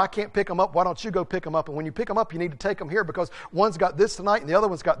 And no, I can't pick them up. Why don't you go pick them up? And when you pick them up, you need to take them here because one's got this tonight and the other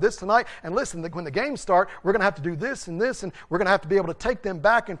one's got this tonight. And listen, when the games start, we're going to have to do this and this, and we're going to have to be able to take them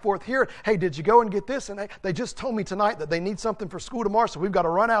back and forth here. Hey, did you go and get this? And they just told me tonight that they need something for school tomorrow, so we've got to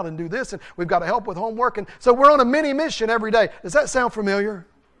run out and do this, and we've got to help with homework. And so we're on a mini mission every day. Does that sound familiar?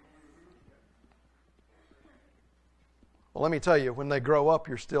 Well, let me tell you, when they grow up,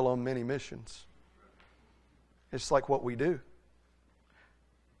 you're still on many missions. It's like what we do.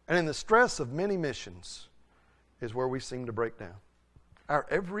 And in the stress of many missions is where we seem to break down. Our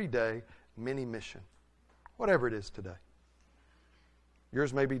everyday mini mission, whatever it is today.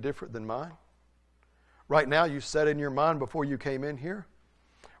 Yours may be different than mine. Right now, you said in your mind before you came in here,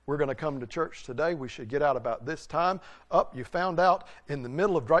 we're going to come to church today. We should get out about this time. You found out in the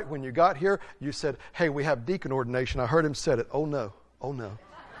middle of right when you got here, you said, hey, we have deacon ordination. I heard him said it. Oh, no. Oh, no.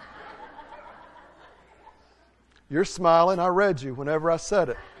 You're smiling. I read you whenever I said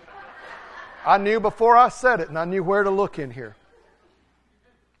it. I knew before I said it, and I knew where to look in here.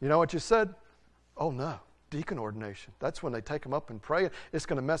 You know what you said? Oh, no. Deacon ordination. That's when they take them up and pray. It's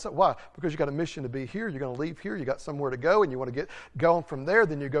going to mess up. Why? Because you got a mission to be here. You're going to leave here. You got somewhere to go, and you want to get going from there.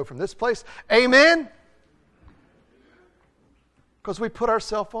 Then you go from this place. Amen? Because we put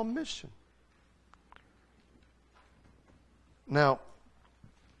ourselves on mission. Now,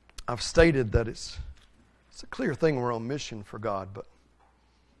 I've stated that it's a clear thing we're on mission for God, but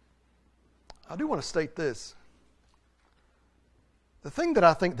I do want to state this. The thing that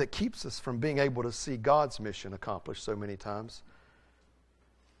I think that keeps us from being able to see God's mission accomplished so many times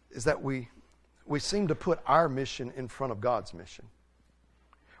is that we seem to put our mission in front of God's mission.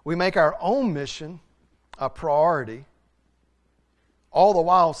 We make our own mission a priority, all the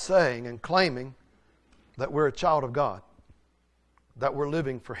while saying and claiming that we're a child of God, that we're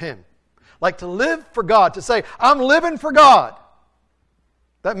living for Him. Like to live for God, to say, I'm living for God,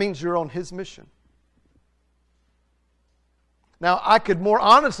 that means you're on His mission. Now, I could more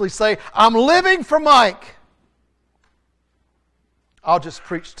honestly say, I'm living for Mike. I'll just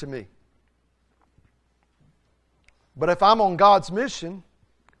preach to me. But if I'm on God's mission,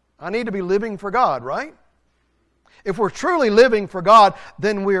 I need to be living for God, right? If we're truly living for God,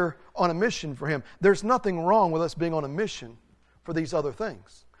 then we're on a mission for Him. There's nothing wrong with us being on a mission for these other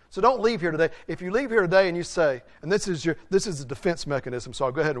things. So don't leave here today. If you leave here today and you say, and this is a defense mechanism, so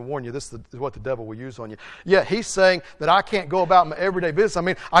I'll go ahead and warn you, this is what the devil will use on you. Yeah, he's saying that I can't go about my everyday business. I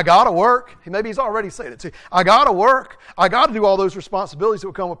mean, I got to work. Maybe he's already said it to you. I got to work. I got to do all those responsibilities that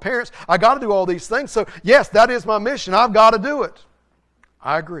will come with parents. I got to do all these things. So yes, that is my mission. I've got to do it.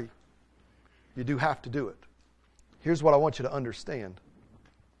 I agree. You do have to do it. Here's what I want you to understand.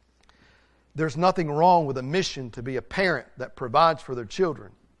 There's nothing wrong with a mission to be a parent that provides for their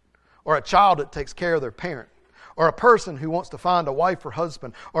children, or a child that takes care of their parent, or a person who wants to find a wife or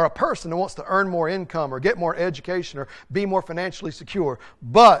husband, or a person who wants to earn more income or get more education or be more financially secure.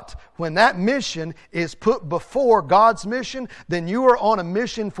 But when that mission is put before God's mission, then you are on a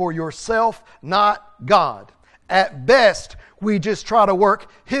mission for yourself, not God. At best, we just try to work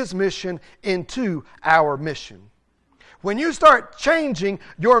His mission into our mission. When you start changing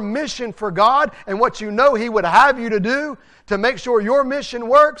your mission for God and what you know He would have you to do to make sure your mission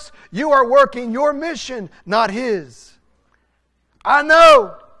works, you are working your mission, not His. I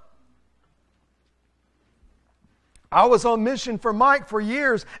know. I was on mission for Mike for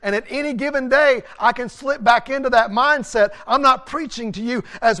years, and at any given day, I can slip back into that mindset. I'm not preaching to you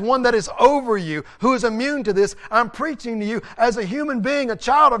as one that is over you, who is immune to this. I'm preaching to you as a human being, a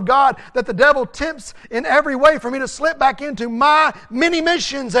child of God, that the devil tempts in every way for me to slip back into my many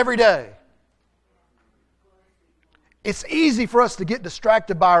missions every day. It's easy for us to get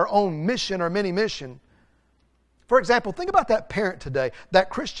distracted by our own mission or mini mission For example, think about that parent today, that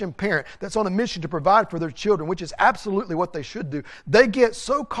Christian parent that's on a mission to provide for their children, which is absolutely what they should do. They get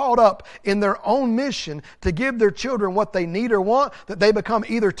so caught up in their own mission to give their children what they need or want that they become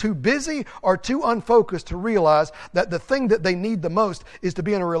either too busy or too unfocused to realize that the thing that they need the most is to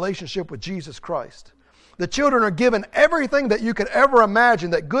be in a relationship with Jesus Christ. The children are given everything that you could ever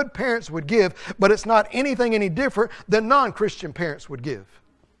imagine that good parents would give, but it's not anything any different than non-Christian parents would give.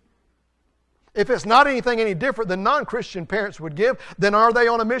 If it's not anything any different than non-Christian parents would give, then are they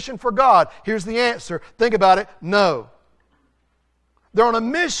on a mission for God? Here's the answer. Think about it. No. They're on a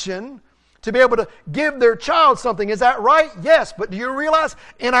mission to be able to give their child something. Is that right? Yes. But do you realize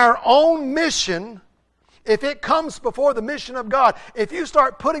in our own mission, if it comes before the mission of God, if you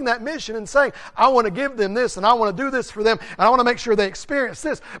start putting that mission and saying, I want to give them this and I want to do this for them and I want to make sure they experience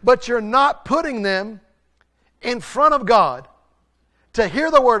this, but you're not putting them in front of God to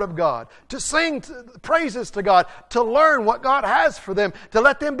hear the Word of God, to sing praises to God, to learn what God has for them, to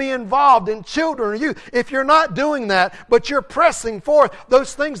let them be involved in children or youth. If you're not doing that, but you're pressing forth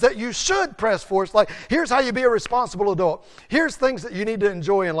those things that you should press forth, it's like, here's how you be a responsible adult. Here's things that you need to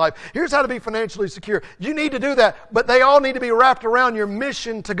enjoy in life. Here's how to be financially secure. You need to do that, but they all need to be wrapped around your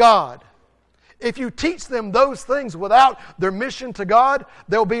mission to God. If you teach them those things without their mission to God,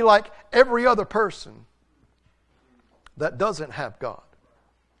 they'll be like every other person that doesn't have God.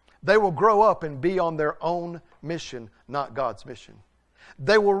 They will grow up and be on their own mission, not God's mission.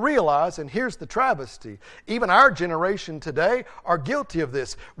 They will realize, and here's the travesty, even our generation today are guilty of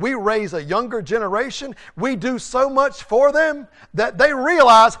this. We raise a younger generation, we do so much for them that they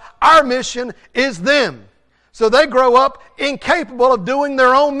realize our mission is them. So they grow up incapable of doing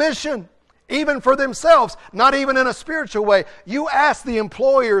their own mission, even for themselves, not even in a spiritual way. You ask the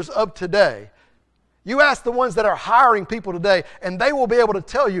employers of today, you ask the ones that are hiring people today, and they will be able to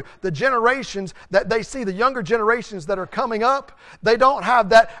tell you the generations that they see, the younger generations that are coming up, they don't have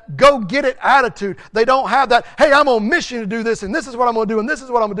that go-get-it attitude. They don't have that, hey, I'm on mission to do this, and this is what I'm going to do, and this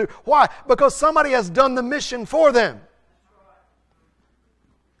is what I'm going to do. Why? Because somebody has done the mission for them.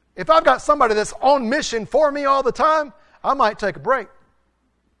 If I've got somebody that's on mission for me all the time, I might take a break.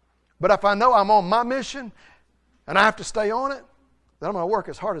 But if I know I'm on my mission, and I have to stay on it, then I'm going to work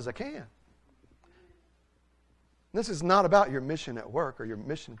as hard as I can. This is not about your mission at work or your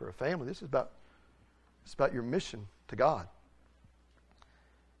mission for a family. This is about your mission to God.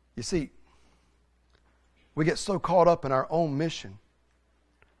 You see, we get so caught up in our own mission.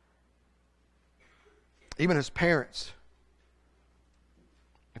 Even as parents,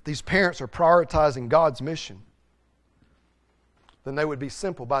 if these parents are prioritizing God's mission, then they would be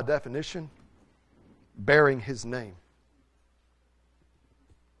simple by definition, bearing His name.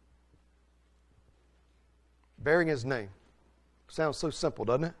 Bearing His name. Sounds so simple,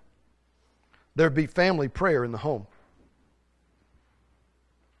 doesn't it? There'd be family prayer in the home.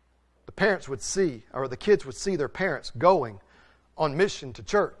 The parents would see, or the kids would see their parents going on mission to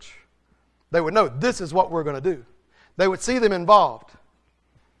church. They would know this is what we're going to do. They would see them involved.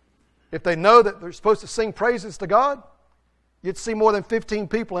 If they know that they're supposed to sing praises to God, you'd see more than 15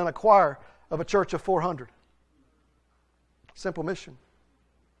 people in a choir of a church of 400. Simple mission.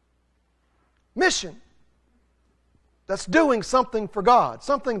 Mission. That's doing something for God,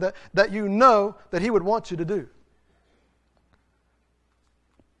 something that you know that He would want you to do.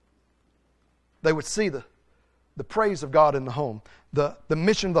 They would see the praise of God in the home. The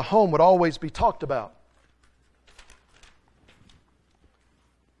mission of the home would always be talked about.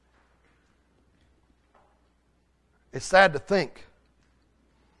 It's sad to think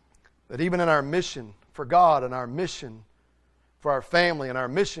that even in our mission for God and our mission for our family and our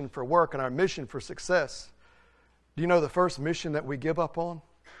mission for work and our mission for success, do you know the first mission that we give up on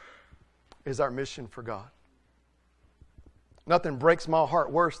is our mission for God? Nothing breaks my heart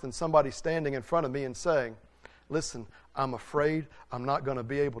worse than somebody standing in front of me and saying, listen, I'm afraid I'm not going to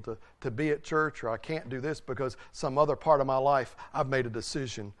be able to be at church, or I can't do this because some other part of my life I've made a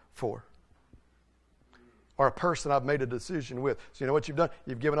decision for. Or a person I've made a decision with. So you know what you've done?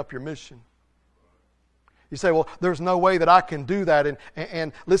 You've given up your mission. You say, well, there's no way that I can do that.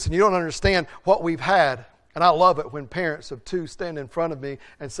 And listen, you don't understand what we've had. And I love it when parents of two stand in front of me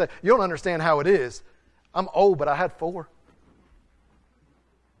and say, you don't understand how it is. I'm old, but I had 4.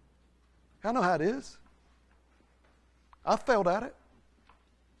 I know how it is. I failed at it.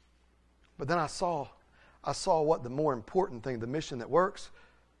 But then I saw what the more important thing, the mission that works,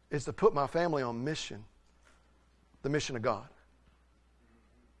 is to put my family on mission. The mission of God.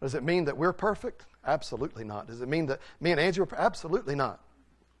 Does it mean that we're perfect? Absolutely not. Does it mean that me and Angie are perfect? Absolutely not.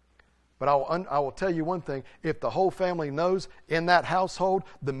 But I will tell you one thing. If the whole family knows in that household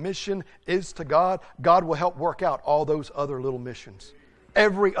the mission is to God, God will help work out all those other little missions.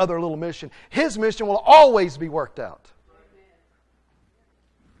 Every other little mission. His mission will always be worked out.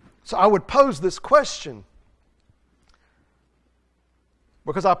 So I would pose this question,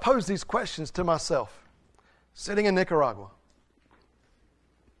 because I pose these questions to myself, sitting in Nicaragua.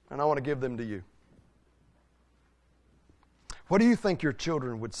 And I want to give them to you. What do you think your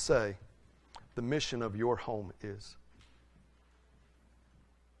children would say the mission of your home is?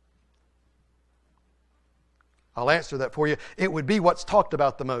 I'll answer that for you. It would be what's talked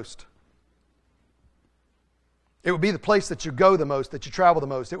about the most. It would be the place that you go the most, that you travel the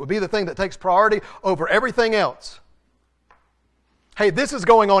most. It would be the thing that takes priority over everything else. Hey, this is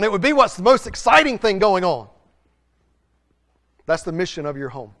going on. It would be what's the most exciting thing going on. That's the mission of your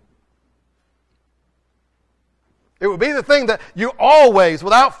home. It would be the thing that you always,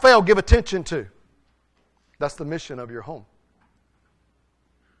 without fail, give attention to. That's the mission of your home.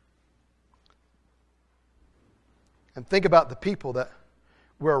 And think about the people that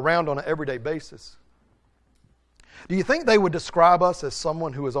we're around on an everyday basis. Do you think they would describe us as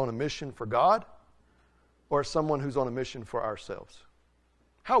someone who is on a mission for God, or as someone who's on a mission for ourselves?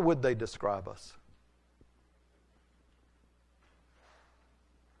 How would they describe us?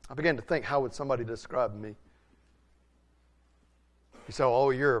 I began to think, how would somebody describe me? You say, oh,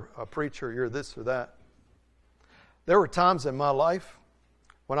 you're a preacher, you're this or that. There were times in my life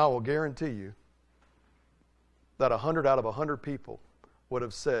when I will guarantee you that 100 out of 100 people would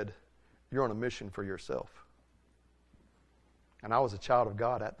have said, you're on a mission for yourself. And I was a child of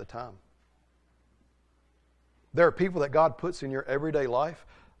God at the time. There are people that God puts in your everyday life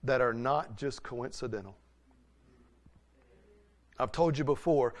that are not just coincidental. I've told you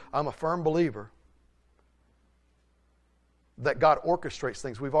before, I'm a firm believer that God orchestrates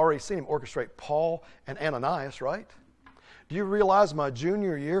things. We've already seen Him orchestrate Paul and Ananias, right? Do you realize my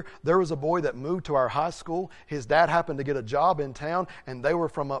junior year, there was a boy that moved to our high school. His dad happened to get a job in town, and they were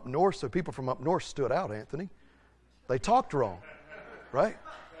from up north, so people from up north stood out, Anthony. They talked wrong, right?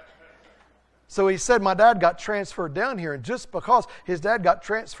 So he said, my dad got transferred down here, and just because his dad got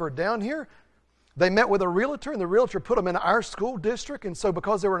transferred down here, they met with a realtor, and the realtor put him in our school district. And so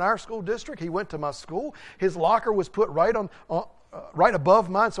because they were in our school district, he went to my school. His locker was put right above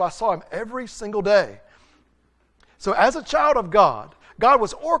mine, so I saw him every single day. So as a child of God, God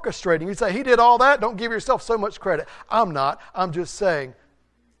was orchestrating. You say, He did all that? Don't give yourself so much credit. I'm not. I'm just saying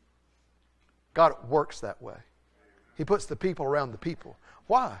God works that way. He puts the people around the people.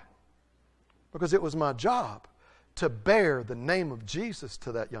 Why? Because it was my job to bear the name of Jesus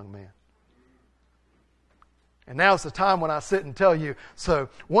to that young man. And now's the time when I sit and tell you, so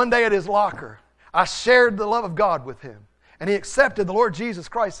one day at his locker, I shared the love of God with him. And he accepted the Lord Jesus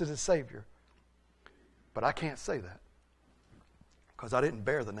Christ as his Savior. But I can't say that because I didn't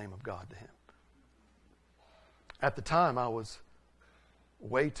bear the name of God to him. At the time, I was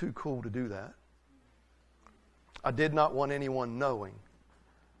way too cool to do that. I did not want anyone knowing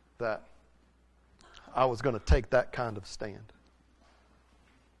that I was going to take that kind of stand.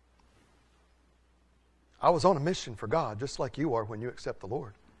 I was on a mission for God, just like you are when you accept the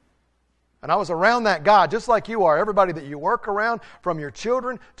Lord. And I was around that God, just like you are. Everybody that you work around, from your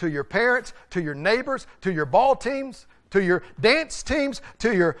children to your parents, to your neighbors, to your ball teams, to your dance teams,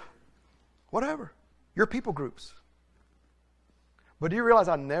 to your whatever, your people groups. But do you realize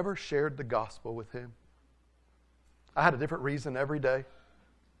I never shared the gospel with him? I had a different reason every day.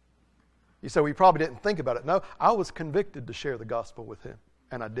 You say, well, you probably didn't think about it. No, I was convicted to share the gospel with him,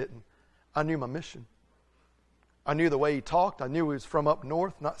 and I didn't. I knew my mission. I knew the way he talked. I knew he was from up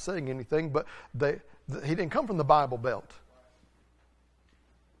north, not saying anything, but he didn't come from the Bible Belt.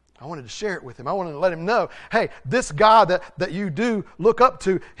 I wanted to share it with him. I wanted to let him know, hey, this guy that you do look up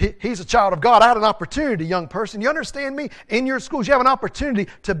to, he's a child of God. I had an opportunity, young person. You understand me? In your schools, you have an opportunity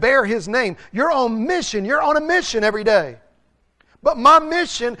to bear his name. You're on mission. You're on a mission every day. But my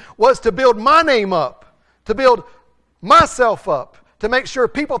mission was to build my name up, to build myself up, to make sure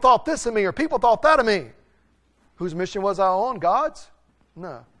people thought this of me or people thought that of me. Whose mission was I on? God's?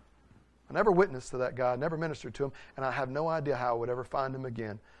 No. I never witnessed to that guy. I never ministered to him. And I have no idea how I would ever find him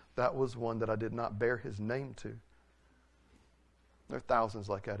again. That was one that I did not bear his name to. There are thousands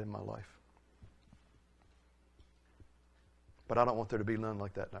like that in my life. But I don't want there to be none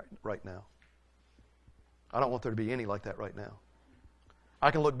like that right now. I don't want there to be any like that right now. I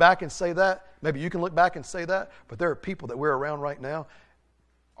can look back and say that. Maybe you can look back and say that. But there are people that we're around right now.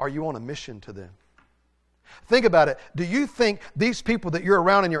 Are you on a mission to them? Think about it. Do you think these people that you're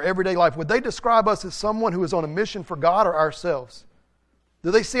around in your everyday life, would they describe us as someone who is on a mission for God or ourselves? Do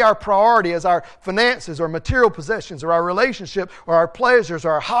they see our priority as our finances or material possessions or our relationship or our pleasures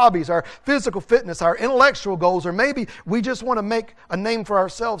or our hobbies, our physical fitness, our intellectual goals, or maybe we just want to make a name for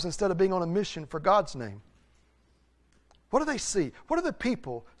ourselves instead of being on a mission for God's name? What do they see? What do the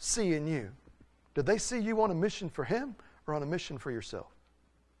people see in you? Did they see you on a mission for Him or on a mission for yourself?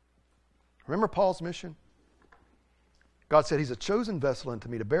 Remember Paul's mission? God said, He's a chosen vessel unto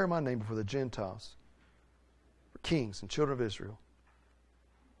me to bear my name before the Gentiles, for kings and children of Israel.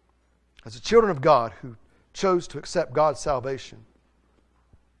 As the children of God who chose to accept God's salvation,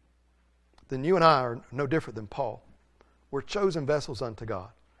 then you and I are no different than Paul. We're chosen vessels unto God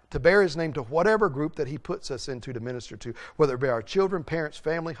to bear His name to whatever group that He puts us into to minister to, whether it be our children, parents,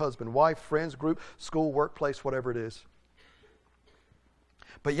 family, husband, wife, friends, group, school, workplace, whatever it is.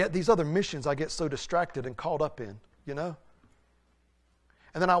 But yet these other missions I get so distracted and caught up in, you know?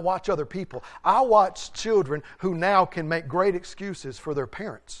 And then I watch other people. I watch children who now can make great excuses for their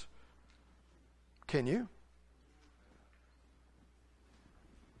parents. Can you?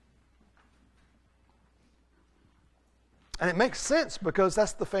 And it makes sense because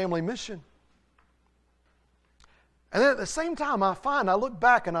that's the family mission. And then at the same time I look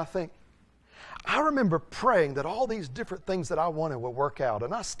back and I think, I remember praying that all these different things that I wanted would work out.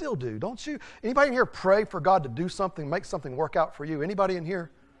 And I still do, don't you? Anybody in here pray for God to do something, make something work out for you? Anybody in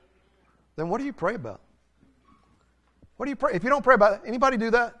here? Then what do you pray about? What do you pray? If you don't pray about it, anybody do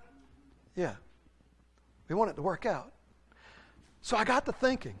that? Yeah. We want it to work out. So I got to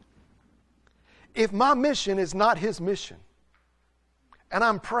thinking, if my mission is not His mission, and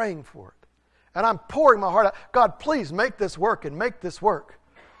I'm praying for it, and I'm pouring my heart out, God, please make this work and make this work.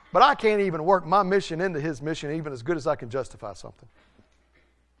 But I can't even work my mission into His mission even as good as I can justify something.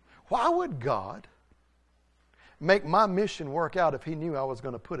 Why would God make my mission work out if He knew I was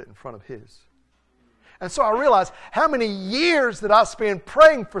going to put it in front of His? And so I realized how many years that I spent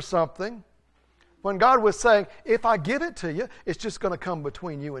praying for something when God was saying, if I give it to you, it's just going to come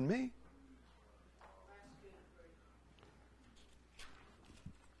between you and me.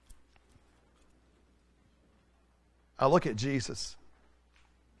 I look at Jesus,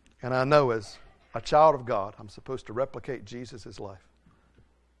 and I know as a child of God, I'm supposed to replicate Jesus' life.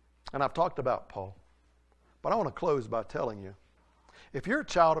 And I've talked about Paul, but I want to close by telling you, if you're a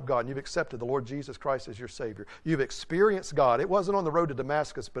child of God and you've accepted the Lord Jesus Christ as your Savior, you've experienced God. It wasn't on the road to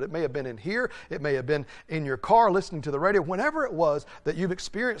Damascus, but it may have been in here. It may have been in your car listening to the radio. Whenever it was that you've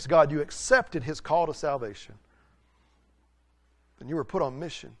experienced God, you accepted His call to salvation. And you were put on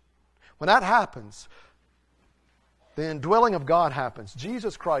mission. When that happens, the indwelling of God happens.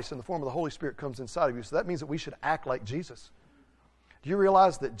 Jesus Christ in the form of the Holy Spirit comes inside of you. So that means that we should act like Jesus. Do you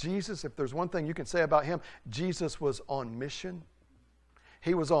realize that Jesus, if there's one thing you can say about Him, Jesus was on mission?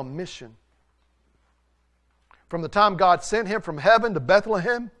 He was on mission. From the time God sent Him from heaven to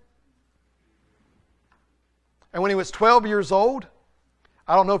Bethlehem, and when He was 12 years old,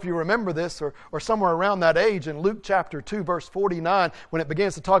 I don't know if you remember this or somewhere around that age in Luke chapter 2 verse 49 when it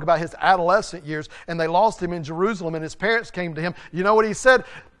begins to talk about His adolescent years and they lost Him in Jerusalem and His parents came to Him. You know what He said?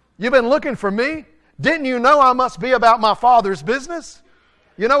 You've been looking for me? Didn't you know I must be about my Father's business?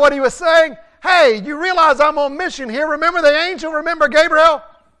 You know what He was saying? Hey, you realize I'm on mission here. Remember the angel? Remember Gabriel?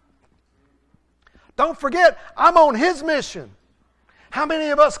 Don't forget, I'm on His mission. How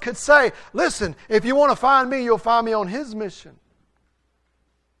many of us could say, listen, if you want to find me, you'll find me on His mission?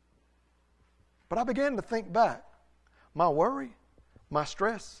 But I began to think back. My worry, my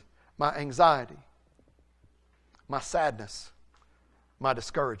stress, my anxiety, my sadness, my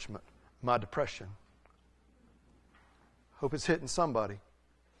discouragement, my depression. Hope it's hitting somebody.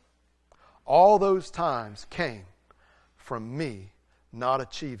 All those times came from me not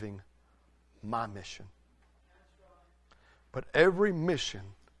achieving my mission. But every mission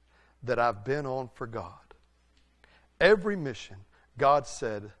that I've been on for God, every mission, God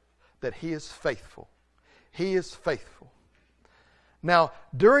said that He is faithful. He is faithful. Now,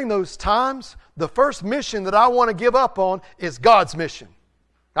 during those times, the first mission that I want to give up on is God's mission.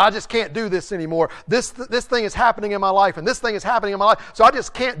 I just can't do this anymore. This thing is happening in my life, and this thing is happening in my life, so I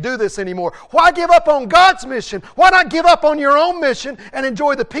just can't do this anymore. Why give up on God's mission? Why not give up on your own mission and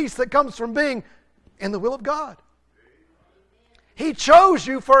enjoy the peace that comes from being in the will of God? He chose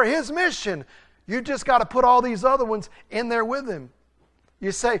you for His mission. You just got to put all these other ones in there with Him.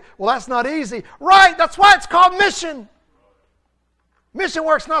 You say, well, that's not easy. Right, that's why it's called mission. Mission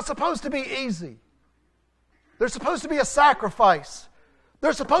work's not supposed to be easy. There's supposed to be a sacrifice.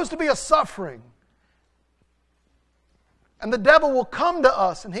 There's supposed to be a suffering. And the devil will come to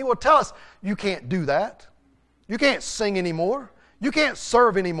us and he will tell us, you can't do that. You can't sing anymore. You can't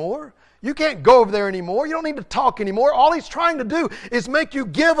serve anymore. You can't go over there anymore. You don't need to talk anymore. All He's trying to do is make you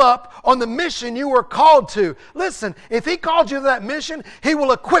give up on the mission you were called to. Listen, if He called you to that mission, He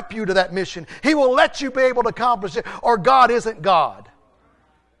will equip you to that mission. He will let you be able to accomplish it, or God isn't God.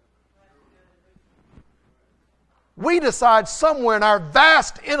 We decide somewhere in our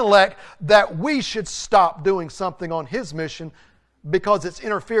vast intellect that we should stop doing something on His mission because it's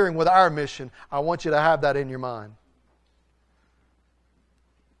interfering with our mission. I want you to have that in your mind.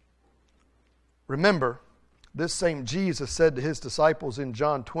 Remember, this same Jesus said to His disciples in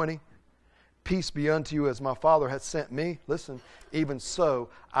John 20, "Peace be unto you as my Father hath sent me." Listen, even so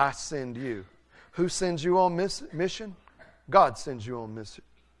I send you. Who sends you on mission? God sends you on mission.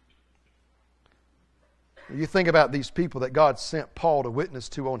 You think about these people that God sent Paul to witness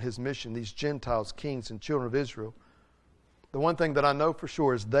to on his mission, these Gentiles, kings, and children of Israel. The one thing that I know for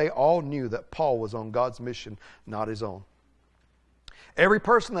sure is they all knew that Paul was on God's mission, not his own. Every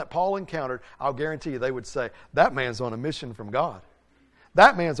person that Paul encountered, I'll guarantee you they would say, that man's on a mission from God.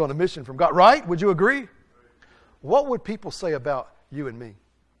 That man's on a mission from God. Right? Would you agree? What would people say about you and me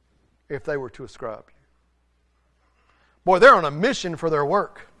if they were to ascribe you? Boy, they're on a mission for their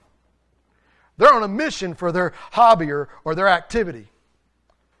work. They're on a mission for their hobby or their activity.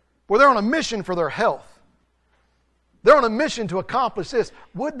 Boy, they're on a mission for their health. They're on a mission to accomplish this.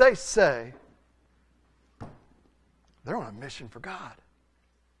 Would they say, they're on a mission for God?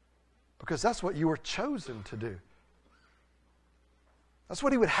 Because that's what you were chosen to do. That's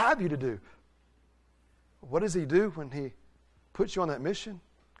what He would have you to do. What does He do when He puts you on that mission?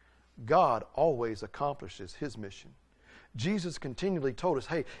 God always accomplishes His mission. Jesus continually told us,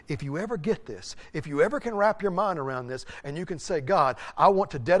 hey, if you ever get this, if you ever can wrap your mind around this, and you can say, God, I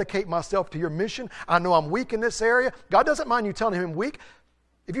want to dedicate myself to your mission. I know I'm weak in this area. God doesn't mind you telling Him weak.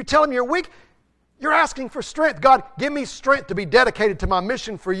 If you tell Him you're weak, you're asking for strength. God, give me strength to be dedicated to my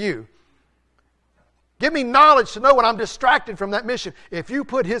mission for you. Give me knowledge to know when I'm distracted from that mission. If you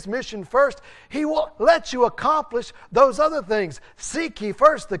put His mission first, He will let you accomplish those other things. Seek ye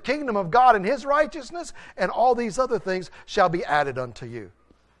first the kingdom of God and His righteousness, and all these other things shall be added unto you.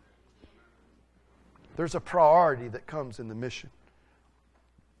 There's a priority that comes in the mission.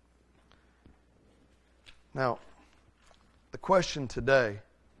 Now, the question today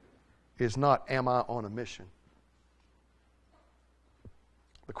is not, am I on a mission?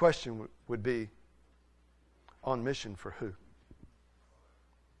 The question would be, on mission for who?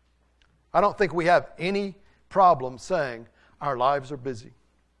 I don't think we have any problem saying our lives are busy.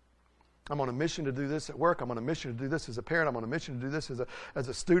 I'm on a mission to do this at work. I'm on a mission to do this as a parent. I'm on a mission to do this as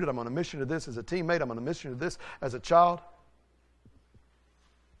a student. I'm on a mission to do this as a teammate. I'm on a mission to do this as a child.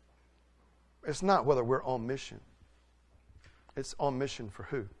 It's not whether we're on mission. It's on mission for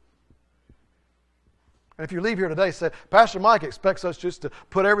who? And if you leave here today and say, Pastor Mike expects us just to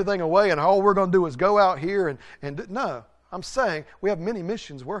put everything away and all we're going to do is go out here and no. I'm saying we have many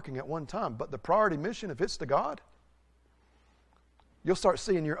missions working at one time, but the priority mission, if it's to God, you'll start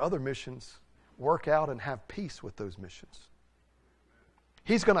seeing your other missions work out and have peace with those missions.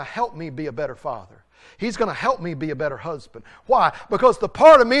 He's going to help me be a better father. He's going to help me be a better husband. Why? Because the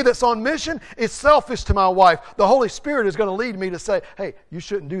part of me that's on mission is selfish to my wife. The Holy Spirit is going to lead me to say, hey, you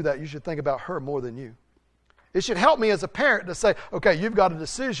shouldn't do that. You should think about her more than you. It should help me as a parent to say, okay, you've got a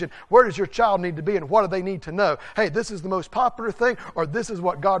decision. Where does your child need to be and what do they need to know? Hey, this is the most popular thing or this is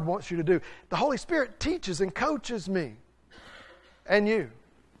what God wants you to do. The Holy Spirit teaches and coaches me and you.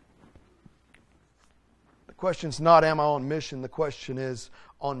 The question's not, am I on mission? The question is,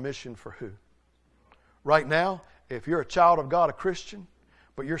 on mission for who? Right now, if you're a child of God, a Christian,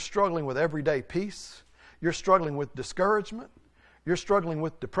 but you're struggling with everyday peace, you're struggling with discouragement, you're struggling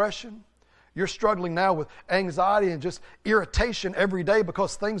with depression, you're struggling now with anxiety and just irritation every day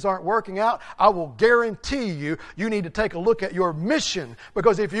because things aren't working out, I will guarantee you need to take a look at your mission.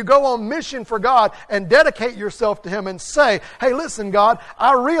 Because if you go on mission for God and dedicate yourself to Him and say, hey, listen, God,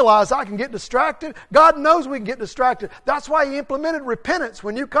 I realize I can get distracted. God knows we can get distracted. That's why He implemented repentance.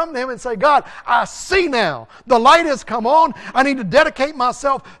 When you come to Him and say, God, I see now. The light has come on. I need to dedicate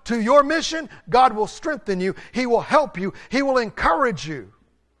myself to your mission. God will strengthen you. He will help you. He will encourage you.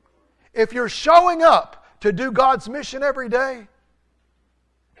 If you're showing up to do God's mission every day,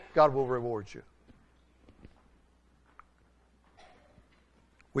 God will reward you.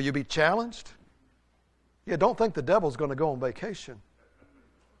 Will you be challenged? Yeah, don't think the devil's going to go on vacation.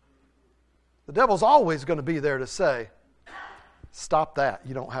 The devil's always going to be there to say, stop that.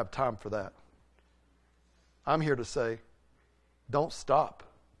 You don't have time for that. I'm here to say, don't stop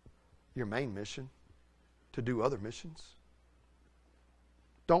your main mission to do other missions.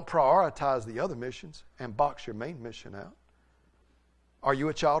 Don't prioritize the other missions and box your main mission out. Are you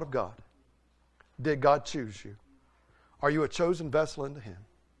a child of God? Did God choose you? Are you a chosen vessel unto Him?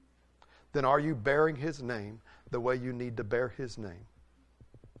 Then are you bearing His name the way you need to bear His name?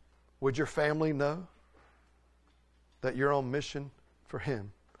 Would your family know that you're on mission for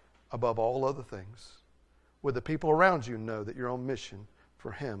Him above all other things? Would the people around you know that you're on mission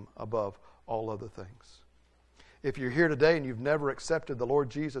for Him above all other things? If you're here today and you've never accepted the Lord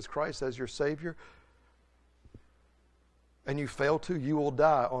Jesus Christ as your Savior, and you fail to, you will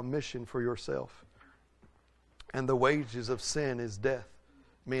die on mission for yourself. And the wages of sin is death,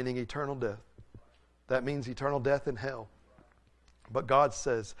 meaning eternal death. That means eternal death in hell. But God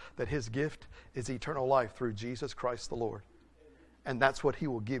says that His gift is eternal life through Jesus Christ the Lord. And that's what He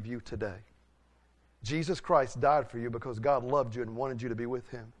will give you today. Jesus Christ died for you because God loved you and wanted you to be with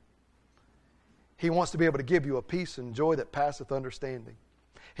Him. He wants to be able to give you a peace and joy that passeth understanding.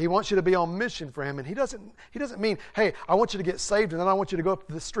 He wants you to be on mission for Him. And He doesn't mean, hey, I want you to get saved and then I want you to go up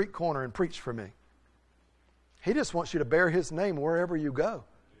to the street corner and preach for me. He just wants you to bear His name wherever you go.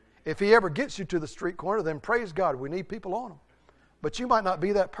 If He ever gets you to the street corner, then praise God, we need people on them. But you might not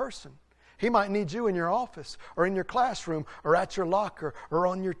be that person. He might need you in your office or in your classroom or at your locker or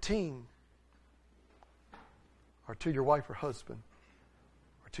on your team or to your wife or husband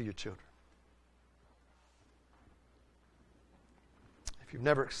or to your children. If you've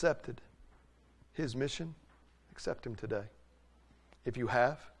never accepted His mission, accept Him today. If you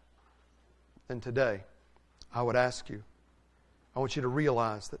have, then today I would ask you, I want you to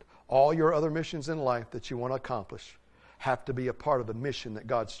realize that all your other missions in life that you want to accomplish have to be a part of the mission that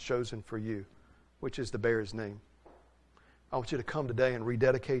God's chosen for you, which is to bear His name. I want you to come today and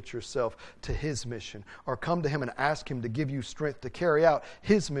rededicate yourself to His mission, or come to Him and ask Him to give you strength to carry out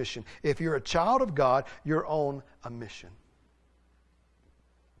His mission. If you're a child of God, you're on a mission.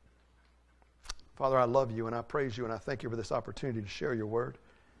 Father, I love You and I praise You and I thank You for this opportunity to share Your word.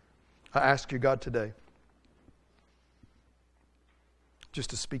 I ask You, God, today, just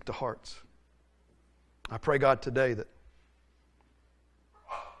to speak to hearts. I pray, God, today that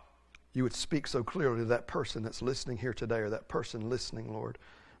You would speak so clearly to that person that's listening here today, or that person listening, Lord,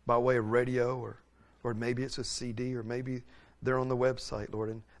 by way of radio, or maybe it's a CD, or maybe they're on the website, Lord,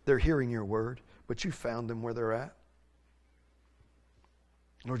 and they're hearing Your word, but You found them where they're at.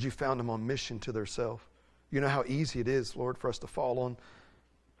 Lord, You found them on mission to their self. You know how easy it is, Lord, for us to fall on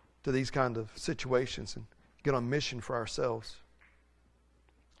to these kind of situations and get on mission for ourselves.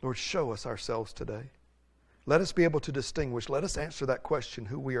 Lord, show us ourselves today. Let us be able to distinguish. Let us answer that question,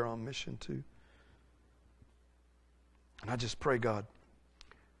 who we are on mission to. And I just pray, God,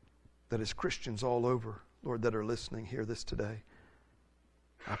 that as Christians all over, Lord, that are listening, hear this today.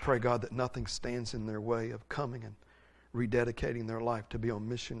 I pray, God, that nothing stands in their way of coming and rededicating their life to be on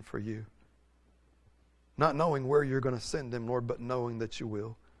mission for You. Not knowing where You're going to send them, Lord, but knowing that You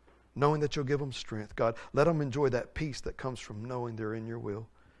will. Knowing that You'll give them strength. God, let them enjoy that peace that comes from knowing they're in Your will.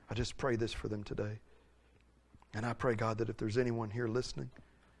 I just pray this for them today. And I pray, God, that if there's anyone here listening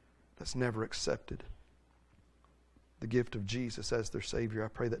that's never accepted the gift of Jesus as their Savior, I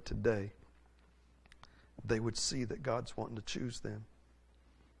pray that today they would see that God's wanting to choose them.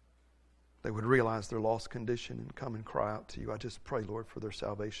 They would realize their lost condition and come and cry out to You. I just pray, Lord, for their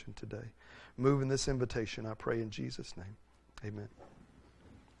salvation today. Move in this invitation, I pray in Jesus' name. Amen.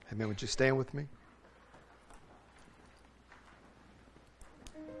 Amen. Would you stand with me?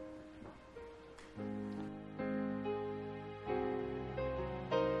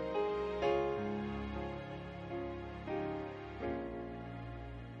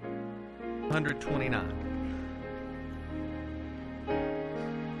 $129.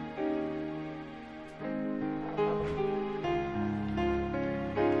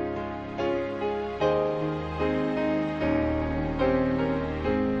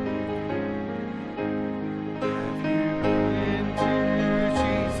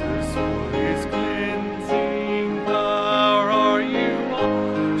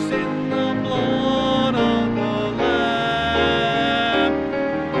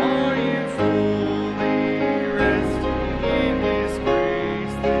 Are you fully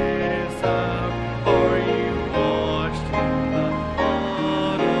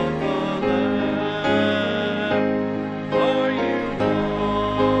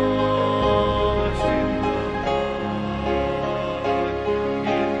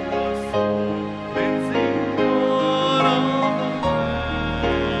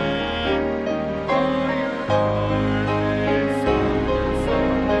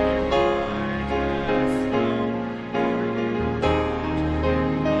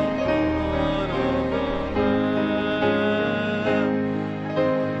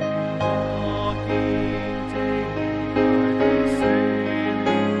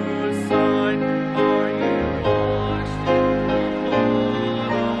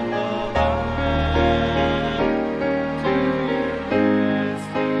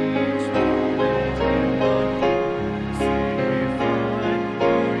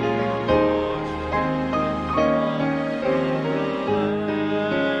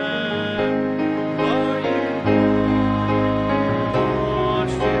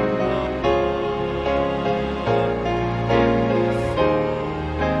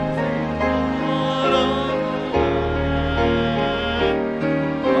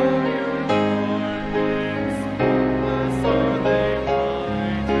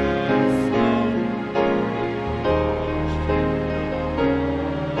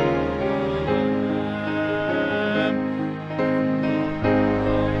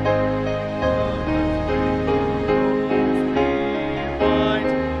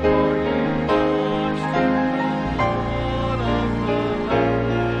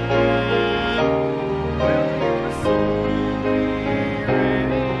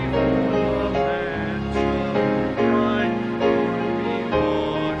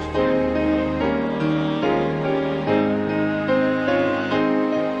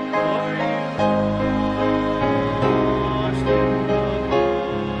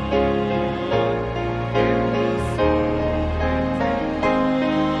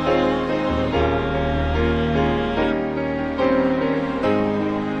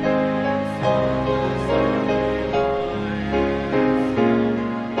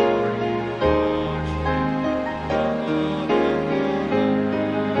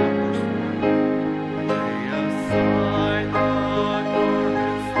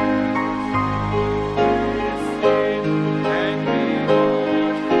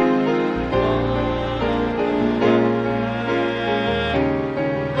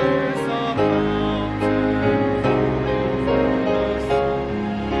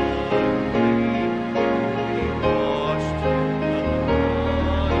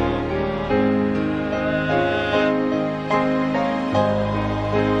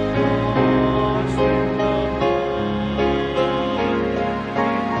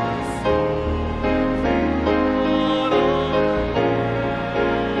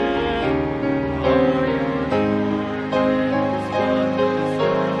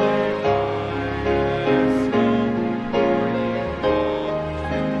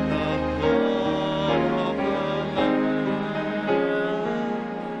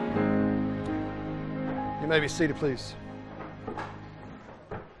may be seated, please.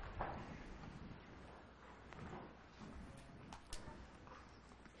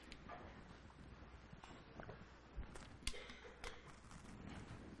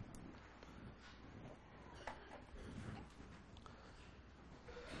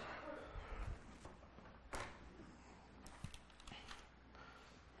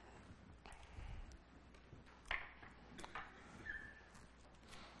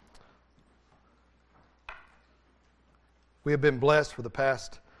 We have been blessed for the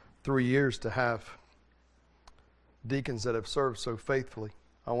past 3 years to have deacons that have served so faithfully.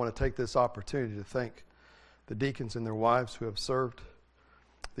 I want to take this opportunity to thank the deacons and their wives who have served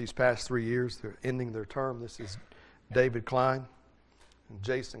these past 3 years. They're ending their term. This is David Klein, and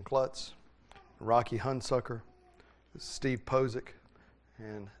Jason Klutz, Rocky Hunsucker, Steve Posick,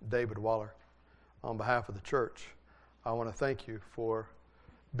 and David Waller. On behalf of the church, I want to thank you for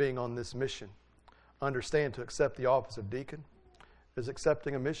being on this mission. Understand, to accept the office of deacon is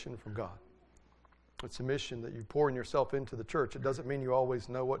accepting a mission from God. It's a mission that you pour in yourself into the church. It doesn't mean you always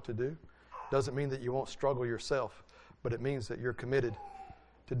know what to do. It doesn't mean that you won't struggle yourself, but it means that you're committed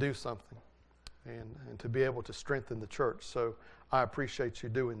to do something and to be able to strengthen the church. So I appreciate you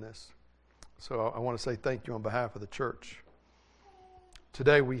doing this. So I want to say thank you on behalf of the church.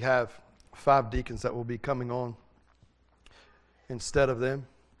 Today we have 5 deacons that will be coming on instead of them.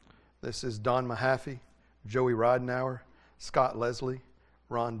 This is Don Mahaffey, Joey Ridenauer, Scott Leslie,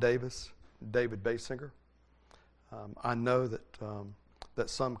 Ron Davis, David Basinger. I know that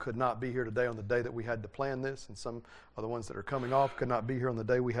some could not be here today on the day that we had to plan this, and some of the ones that are coming off could not be here on the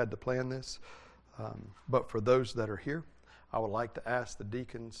day we had to plan this. But for those that are here, I would like to ask the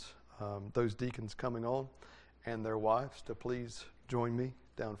deacons, those deacons coming on, and their wives to please join me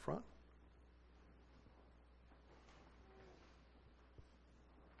down front.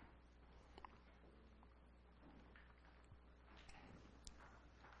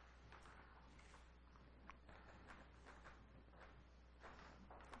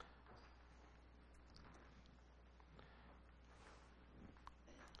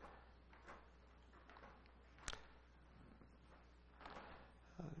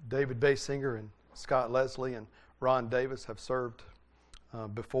 David Basinger and Scott Leslie and Ron Davis have served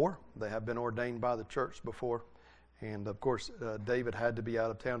before. They have been ordained by the church before. And of course, David had to be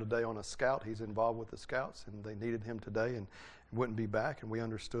out of town today on a scout. He's involved with the scouts, and they needed him today and wouldn't be back, and we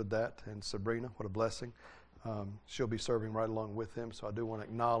understood that. And Sabrina, what a blessing. She'll be serving right along with him, so I do want to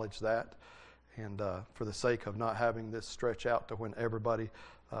acknowledge that. And for the sake of not having this stretch out to when everybody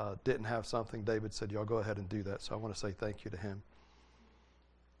didn't have something, David said, y'all go ahead and do that. So I want to say thank you to him.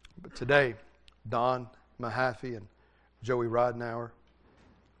 But today, Don Mahaffey and Joey Ridenauer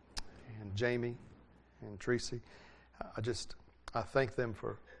and Jamie and Tracy, I thank them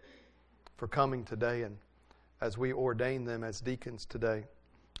for coming today. And as we ordain them as deacons today,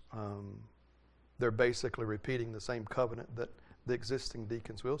 they're basically repeating the same covenant that the existing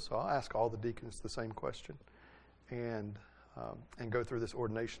deacons will. So I'll ask all the deacons the same question and go through this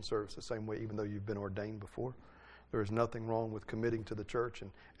ordination service the same way, even though you've been ordained before. There is nothing wrong with committing to the church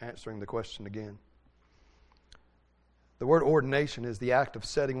and answering the question again. The word ordination is the act of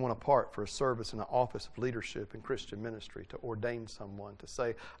setting one apart for a service in an office of leadership in Christian ministry, to ordain someone, to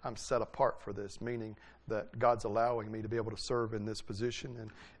say, I'm set apart for this, meaning that God's allowing me to be able to serve in this position, and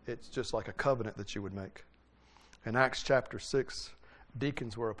it's just like a covenant that you would make. In Acts chapter 6,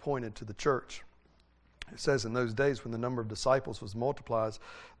 deacons were appointed to the church. It says, in those days when the number of disciples was multiplied,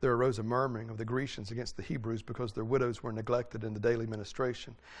 there arose a murmuring of the Grecians against the Hebrews because their widows were neglected in the daily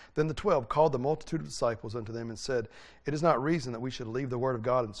ministration. Then the 12 called the multitude of disciples unto them and said, It is not reason that we should leave the word of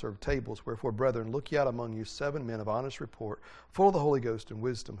God and serve tables. Wherefore, brethren, look ye out among you 7 men of honest report, full of the Holy Ghost and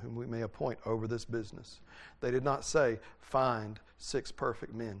wisdom, whom we may appoint over this business. They did not say, find 6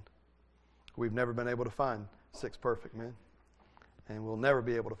 perfect men. We've never been able to find 6 perfect men, and we'll never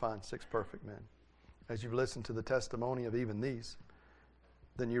be able to find 6 perfect men. As you've listened to the testimony of even these,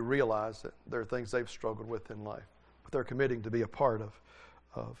 then you realize that there are things they've struggled with in life. But they're committing to be a part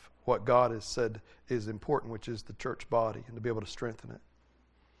of what God has said is important, which is the church body, and to be able to strengthen it.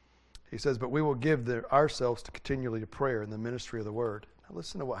 He says, but we will give ourselves to continually to prayer and the ministry of the word. Now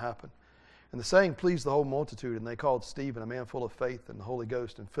listen to what happened. And the saying pleased the whole multitude, and they called Stephen, a man full of faith and the Holy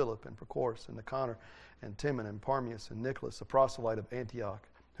Ghost, and Philip, and Prochorus, and Nicanor, and Timon, and Parmenas, and Nicholas, a proselyte of Antioch,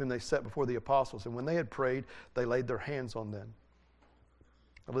 whom they set before the apostles. And when they had prayed, they laid their hands on them.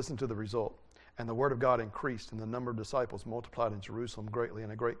 Now listen to the result. And the word of God increased, and the number of disciples multiplied in Jerusalem greatly,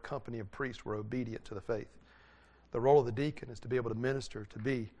 and a great company of priests were obedient to the faith. The role of the deacon is to be able to minister, to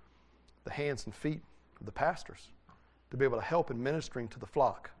be the hands and feet of the pastors, to be able to help in ministering to the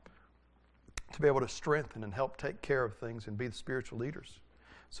flock. to be able to strengthen and help take care of things and be the spiritual leaders.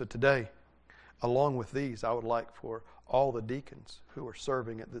 So today, along with these, I would like for all the deacons who are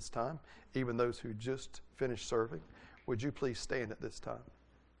serving at this time, even those who just finished serving, would you please stand at this time?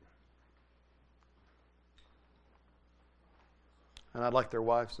 And I'd like their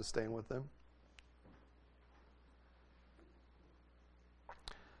wives to stand with them.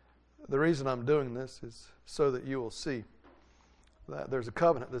 The reason I'm doing this is so that you will see that there's a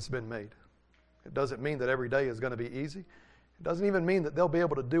covenant that's been made. It doesn't mean that every day is going to be easy. It doesn't even mean that they'll be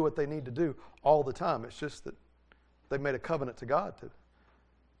able to do what they need to do all the time. It's just that they've made a covenant to God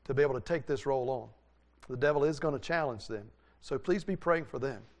to be able to take this role on. The devil is going to challenge them. So please be praying for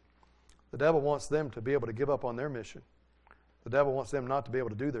them. The devil wants them to be able to give up on their mission. The devil wants them not to be able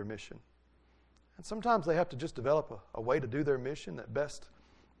to do their mission. And sometimes they have to just develop a way to do their mission that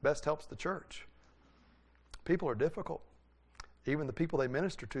best helps the church. People are difficult. Even the people they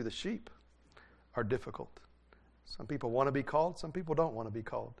minister to, the sheep, are difficult. Some people want to be called. Some people don't want to be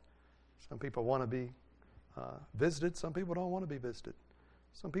called. Some people want to be visited. Some people don't want to be visited.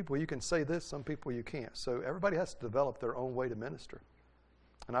 Some people you can say this. Some people you can't. So everybody has to develop their own way to minister.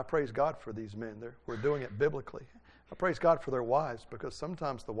 And I praise God for these men. We're doing it biblically. I praise God for their wives, because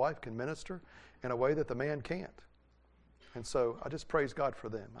sometimes the wife can minister in a way that the man can't. And so I just praise God for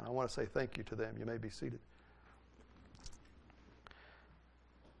them. And I want to say thank you to them. You may be seated.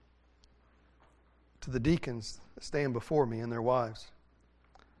 To the deacons that stand before me and their wives,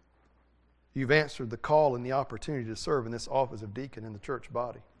 you've answered the call and the opportunity to serve in this office of deacon in the church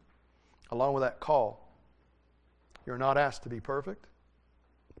body. Along with that call, you're not asked to be perfect,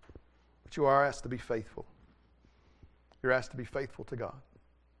 but you are asked to be faithful. You're asked to be faithful to God.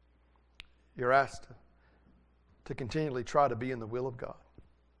 You're asked to continually try to be in the will of God.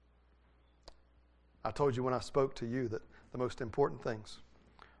 I told you when I spoke to you that the most important things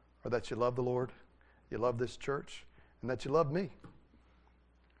are that you love the Lord, you love this church, and that you love me.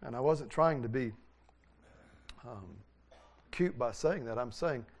 And I wasn't trying to be cute by saying that. I'm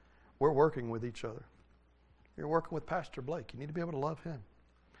saying we're working with each other. You're working with Pastor Blake. You need to be able to love him.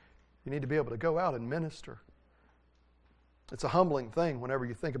 You need to be able to go out and minister. It's a humbling thing whenever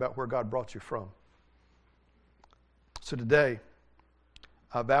you think about where God brought you from. So today,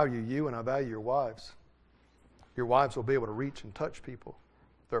 I value you and I value your wives. Your wives will be able to reach and touch people.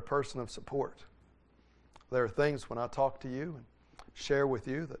 They're a person of support. There are things when I talk to you and share with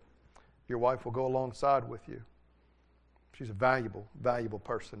you that your wife will go alongside with you. She's a valuable, valuable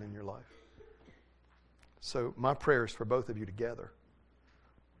person in your life. So my prayers for both of you together.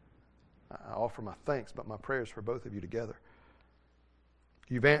 I offer my thanks, but my prayers for both of you together.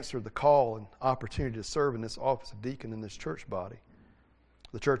 You've answered the call and opportunity to serve in this office of deacon in this church body.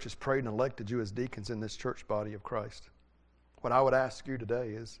 The church has prayed and elected you as deacons in this church body of Christ. What I would ask you today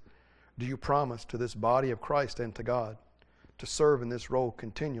is, do you promise to this body of Christ and to God to serve in this role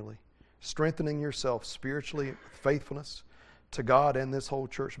continually, strengthening yourself spiritually with faithfulness to God and this whole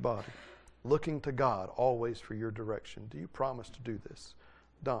church body, looking to God always for your direction? Do you promise to do this?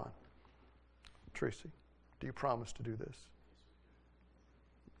 Don, Tracy, do you promise to do this?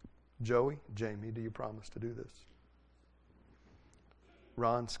 Joey, Jamie, do you promise to do this?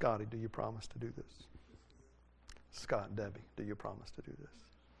 Ron, Scotty, do you promise to do this? Scott, Debbie, do you promise to do this?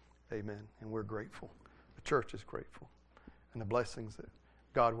 Amen. And we're grateful. The church is grateful. And the blessings that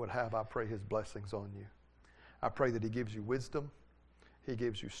God would have, I pray His blessings on you. I pray that He gives you wisdom, He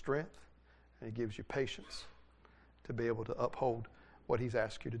gives you strength, and He gives you patience to be able to uphold what He's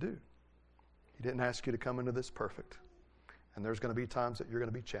asked you to do. He didn't ask you to come into this perfect. And there's going to be times that you're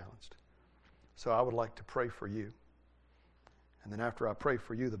going to be challenged. So I would like to pray for you. And then after I pray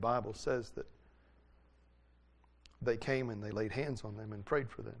for you, the Bible says that they came and they laid hands on them and prayed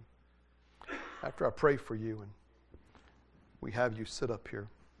for them. After I pray for you and we have you sit up here,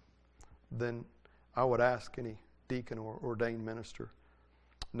 then I would ask any deacon or ordained minister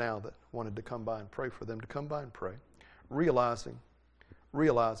now that wanted to come by and pray for them to come by and pray, realizing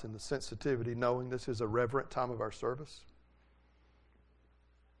the sensitivity, knowing this is a reverent time of our service,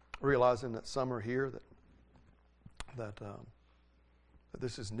 realizing that some are here that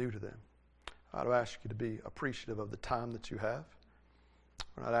this is new to them. I'd ask you to be appreciative of the time that you have.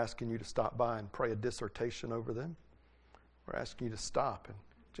 We're not asking you to stop by and pray a dissertation over them. We're asking you to stop and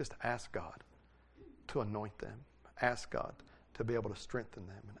just ask God to anoint them. Ask God to be able to strengthen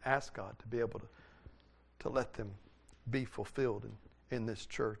them. And ask God to be able to let them be fulfilled in this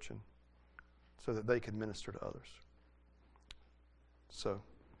church, and so that they can minister to others. So,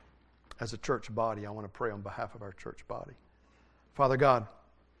 as a church body, I want to pray on behalf of our church body. Father God,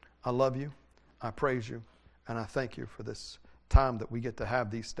 I love you, I praise you, and I thank you for this time that we get to have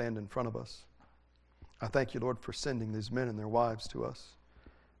these stand in front of us. I thank you, Lord, for sending these men and their wives to us.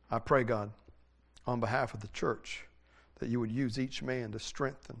 I pray, God, on behalf of the church, that you would use each man to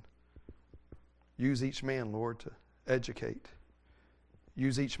strengthen. Use each man, Lord, to educate.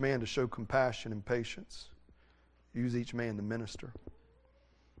 Use each man to show compassion and patience. Use each man to minister.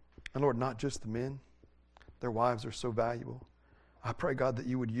 And Lord, not just the men. Their wives are so valuable. I pray, God, that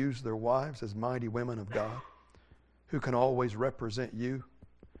you would use their wives as mighty women of God who can always represent you.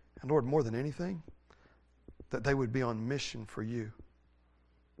 And Lord, more than anything, that they would be on mission for you.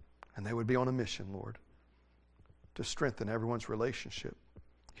 And they would be on a mission, Lord, to strengthen everyone's relationship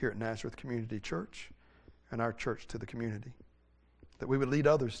here at Nazareth Community Church and our church to the community. That we would lead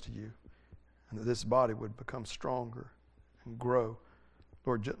others to you and that this body would become stronger and grow,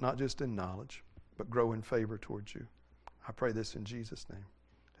 Lord, not just in knowledge, but grow in favor towards you. I pray this in Jesus' name.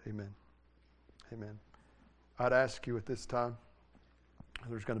 Amen. Amen. I'd ask you at this time,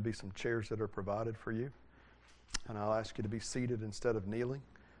 there's going to be some chairs that are provided for you, and I'll ask you to be seated instead of kneeling.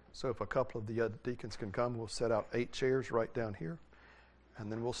 So if a couple of the other deacons can come, we'll set out 8 chairs right down here,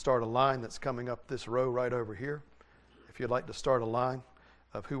 and then we'll start a line that's coming up this row right over here. If you'd like to start a line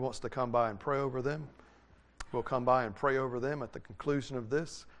of who wants to come by and pray over them, we'll come by and pray over them. At the conclusion of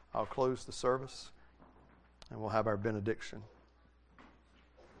this, I'll close the service, and we'll have our benediction.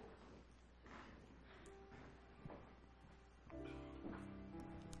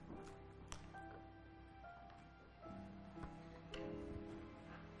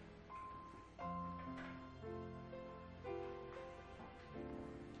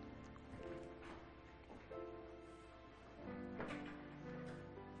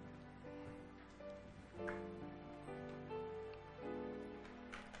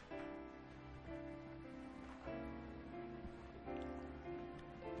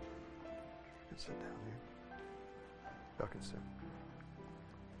 Sit down here. Y'all can sit.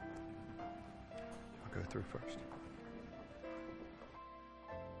 I'll go through first.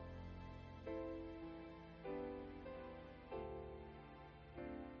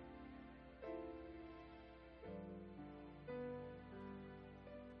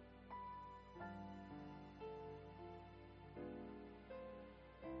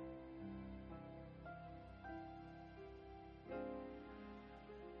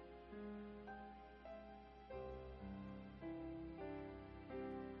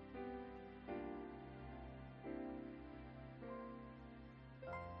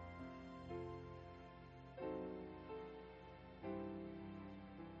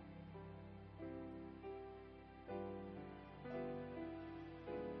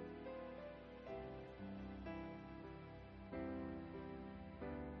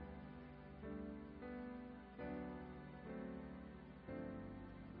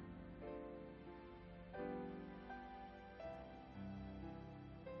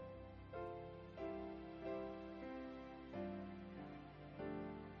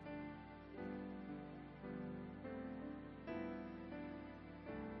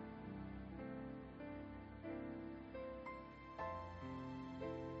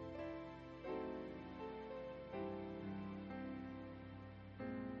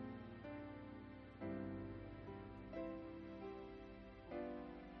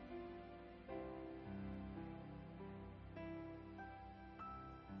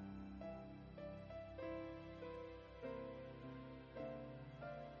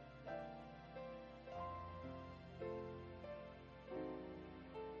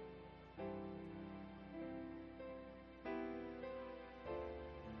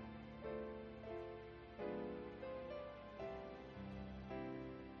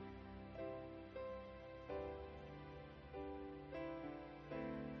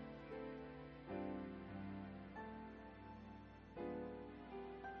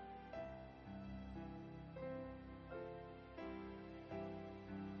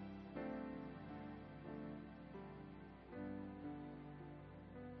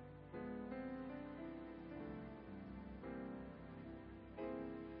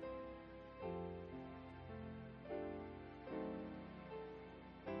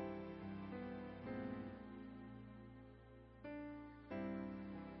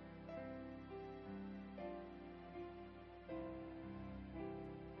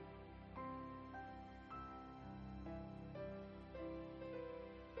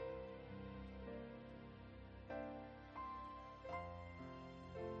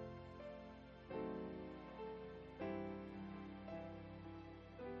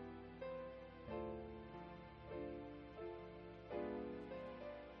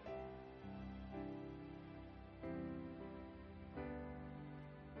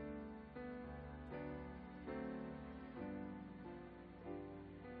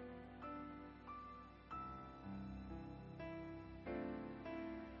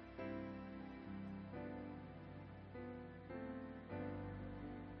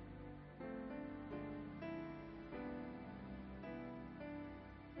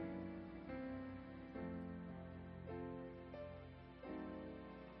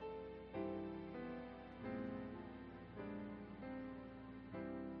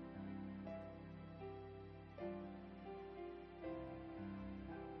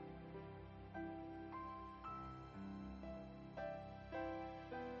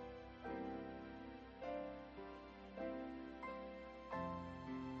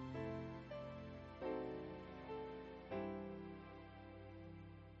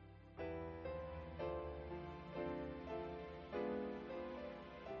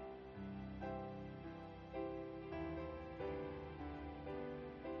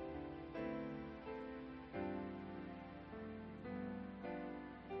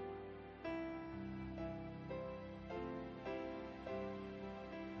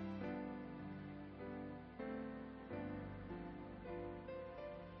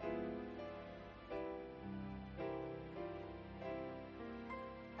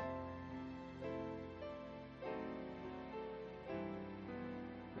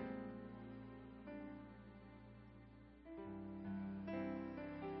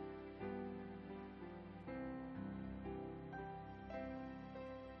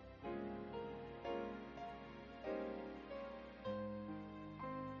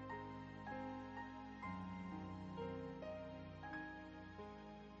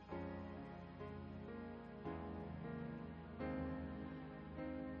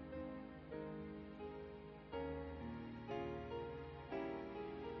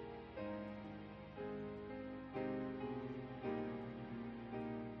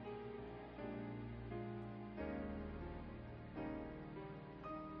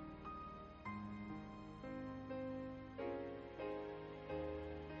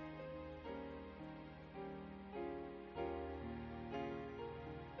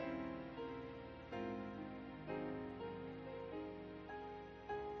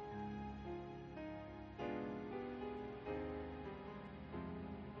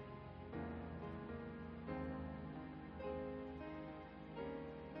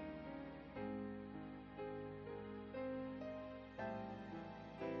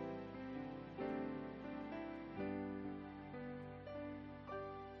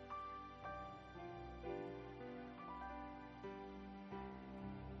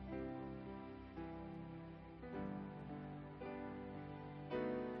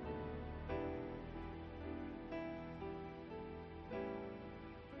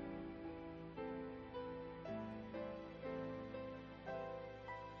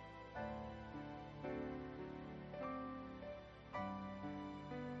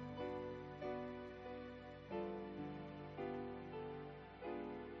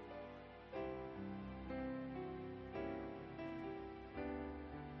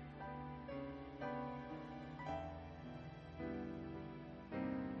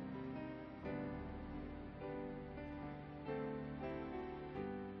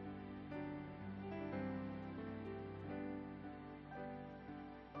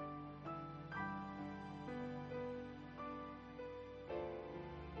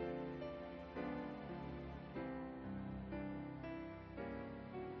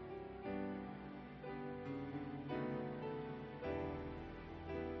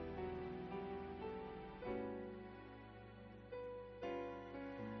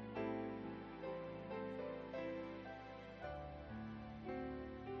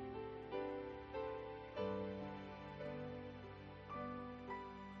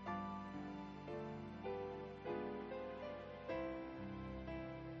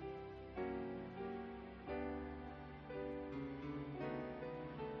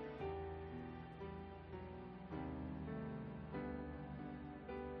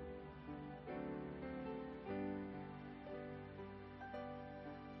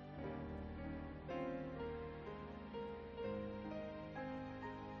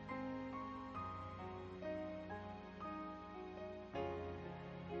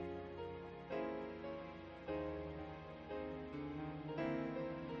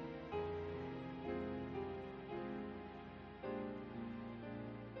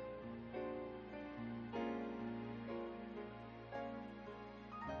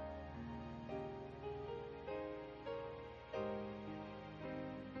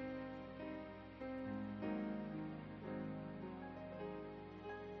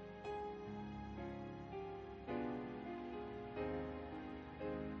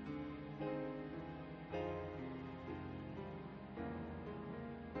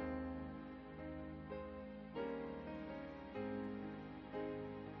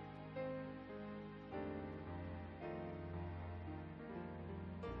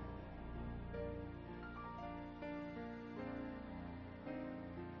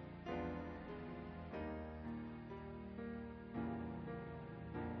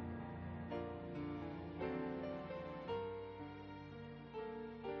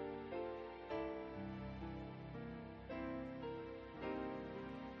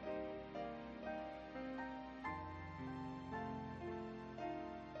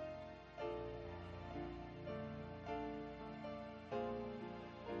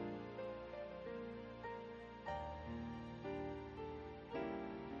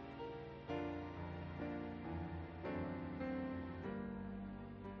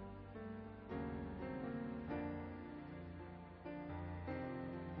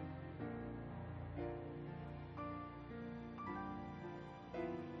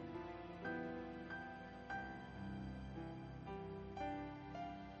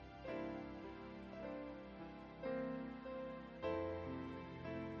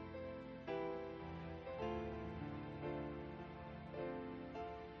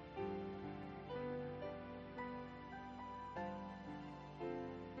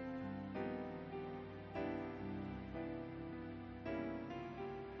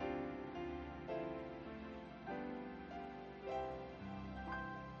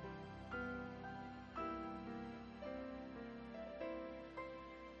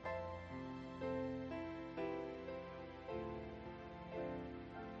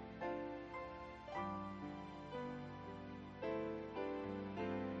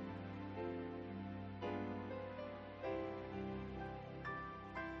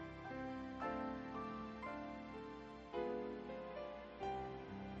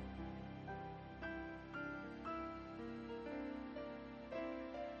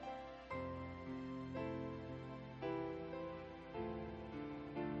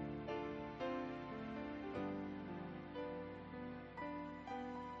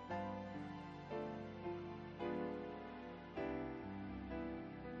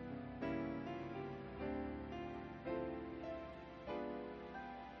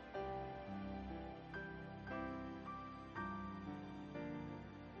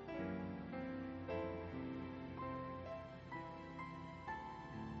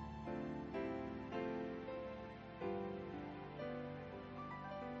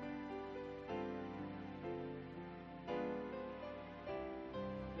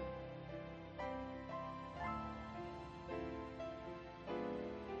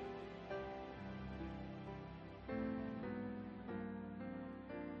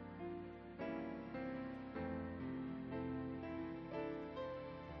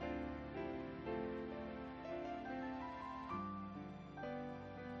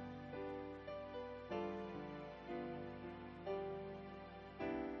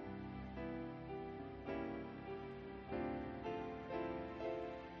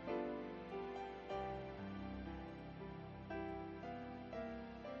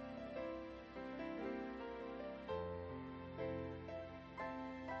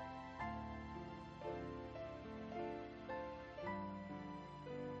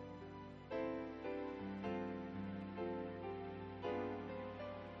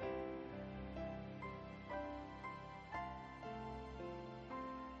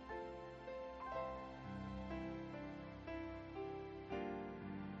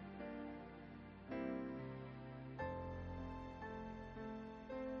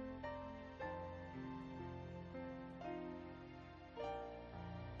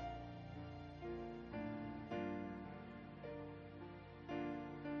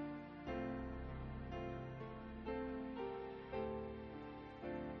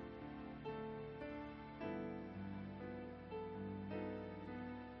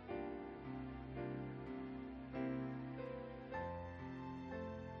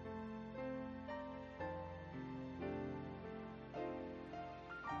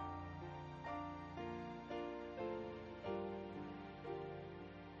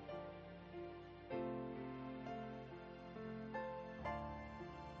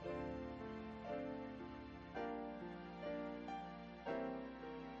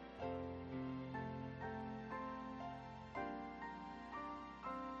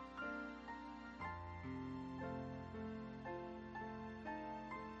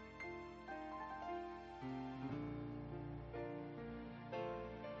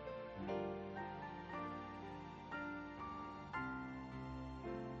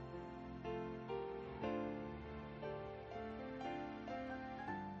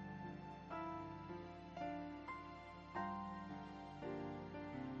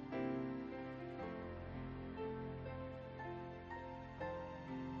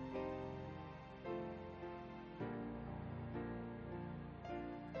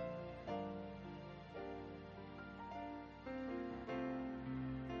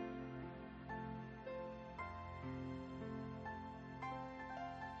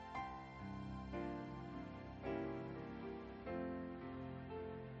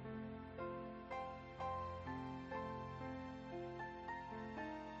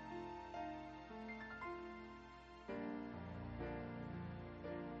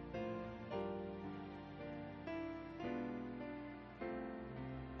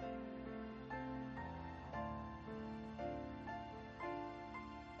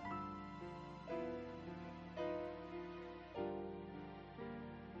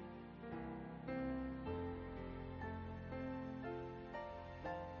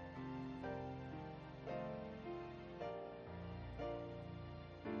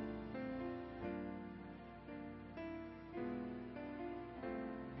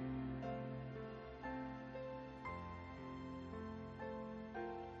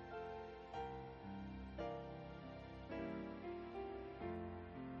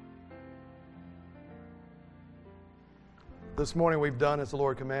 This morning we've done as the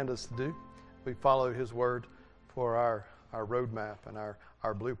Lord commanded us to do. We followed His word for our roadmap and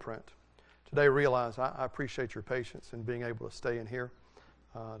our blueprint. Today, realize I appreciate your patience in being able to stay in here,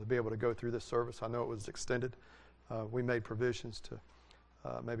 to be able to go through this service. I know it was extended. We made provisions to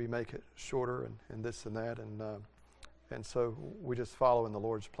maybe make it shorter and this and that, and so we just follow in the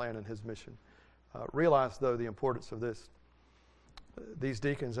Lord's plan and His mission. Realize, though, the importance of this. These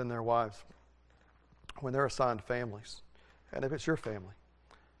deacons and their wives, when they're assigned families, and if it's your family,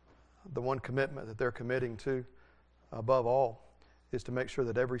 the one commitment that they're committing to, above all, is to make sure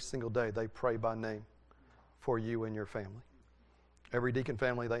that every single day they pray by name for you and your family. Every deacon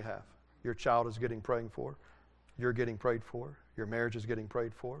family they have, your child is getting prayed for, you're getting prayed for, your marriage is getting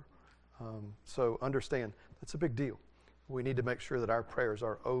prayed for. So understand, that's a big deal. We need to make sure that our prayers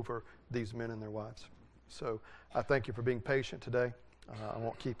are over these men and their wives. So I thank you for being patient today. I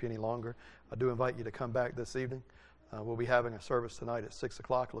won't keep you any longer. I do invite you to come back this evening. We'll be having a service tonight at 6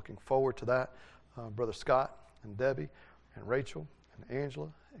 o'clock. Looking forward to that. Brother Scott and Debbie and Rachel and Angela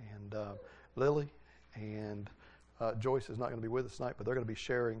and Lily and Joyce is not going to be with us tonight, but they're going to be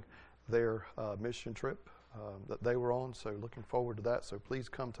sharing their mission trip that they were on. So looking forward to that. So please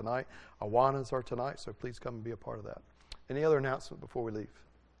come tonight. Awanas are tonight, so please come and be a part of that. Any other announcement before we leave?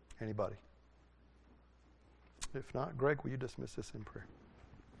 Anybody? If not, Greg, will you dismiss this in prayer?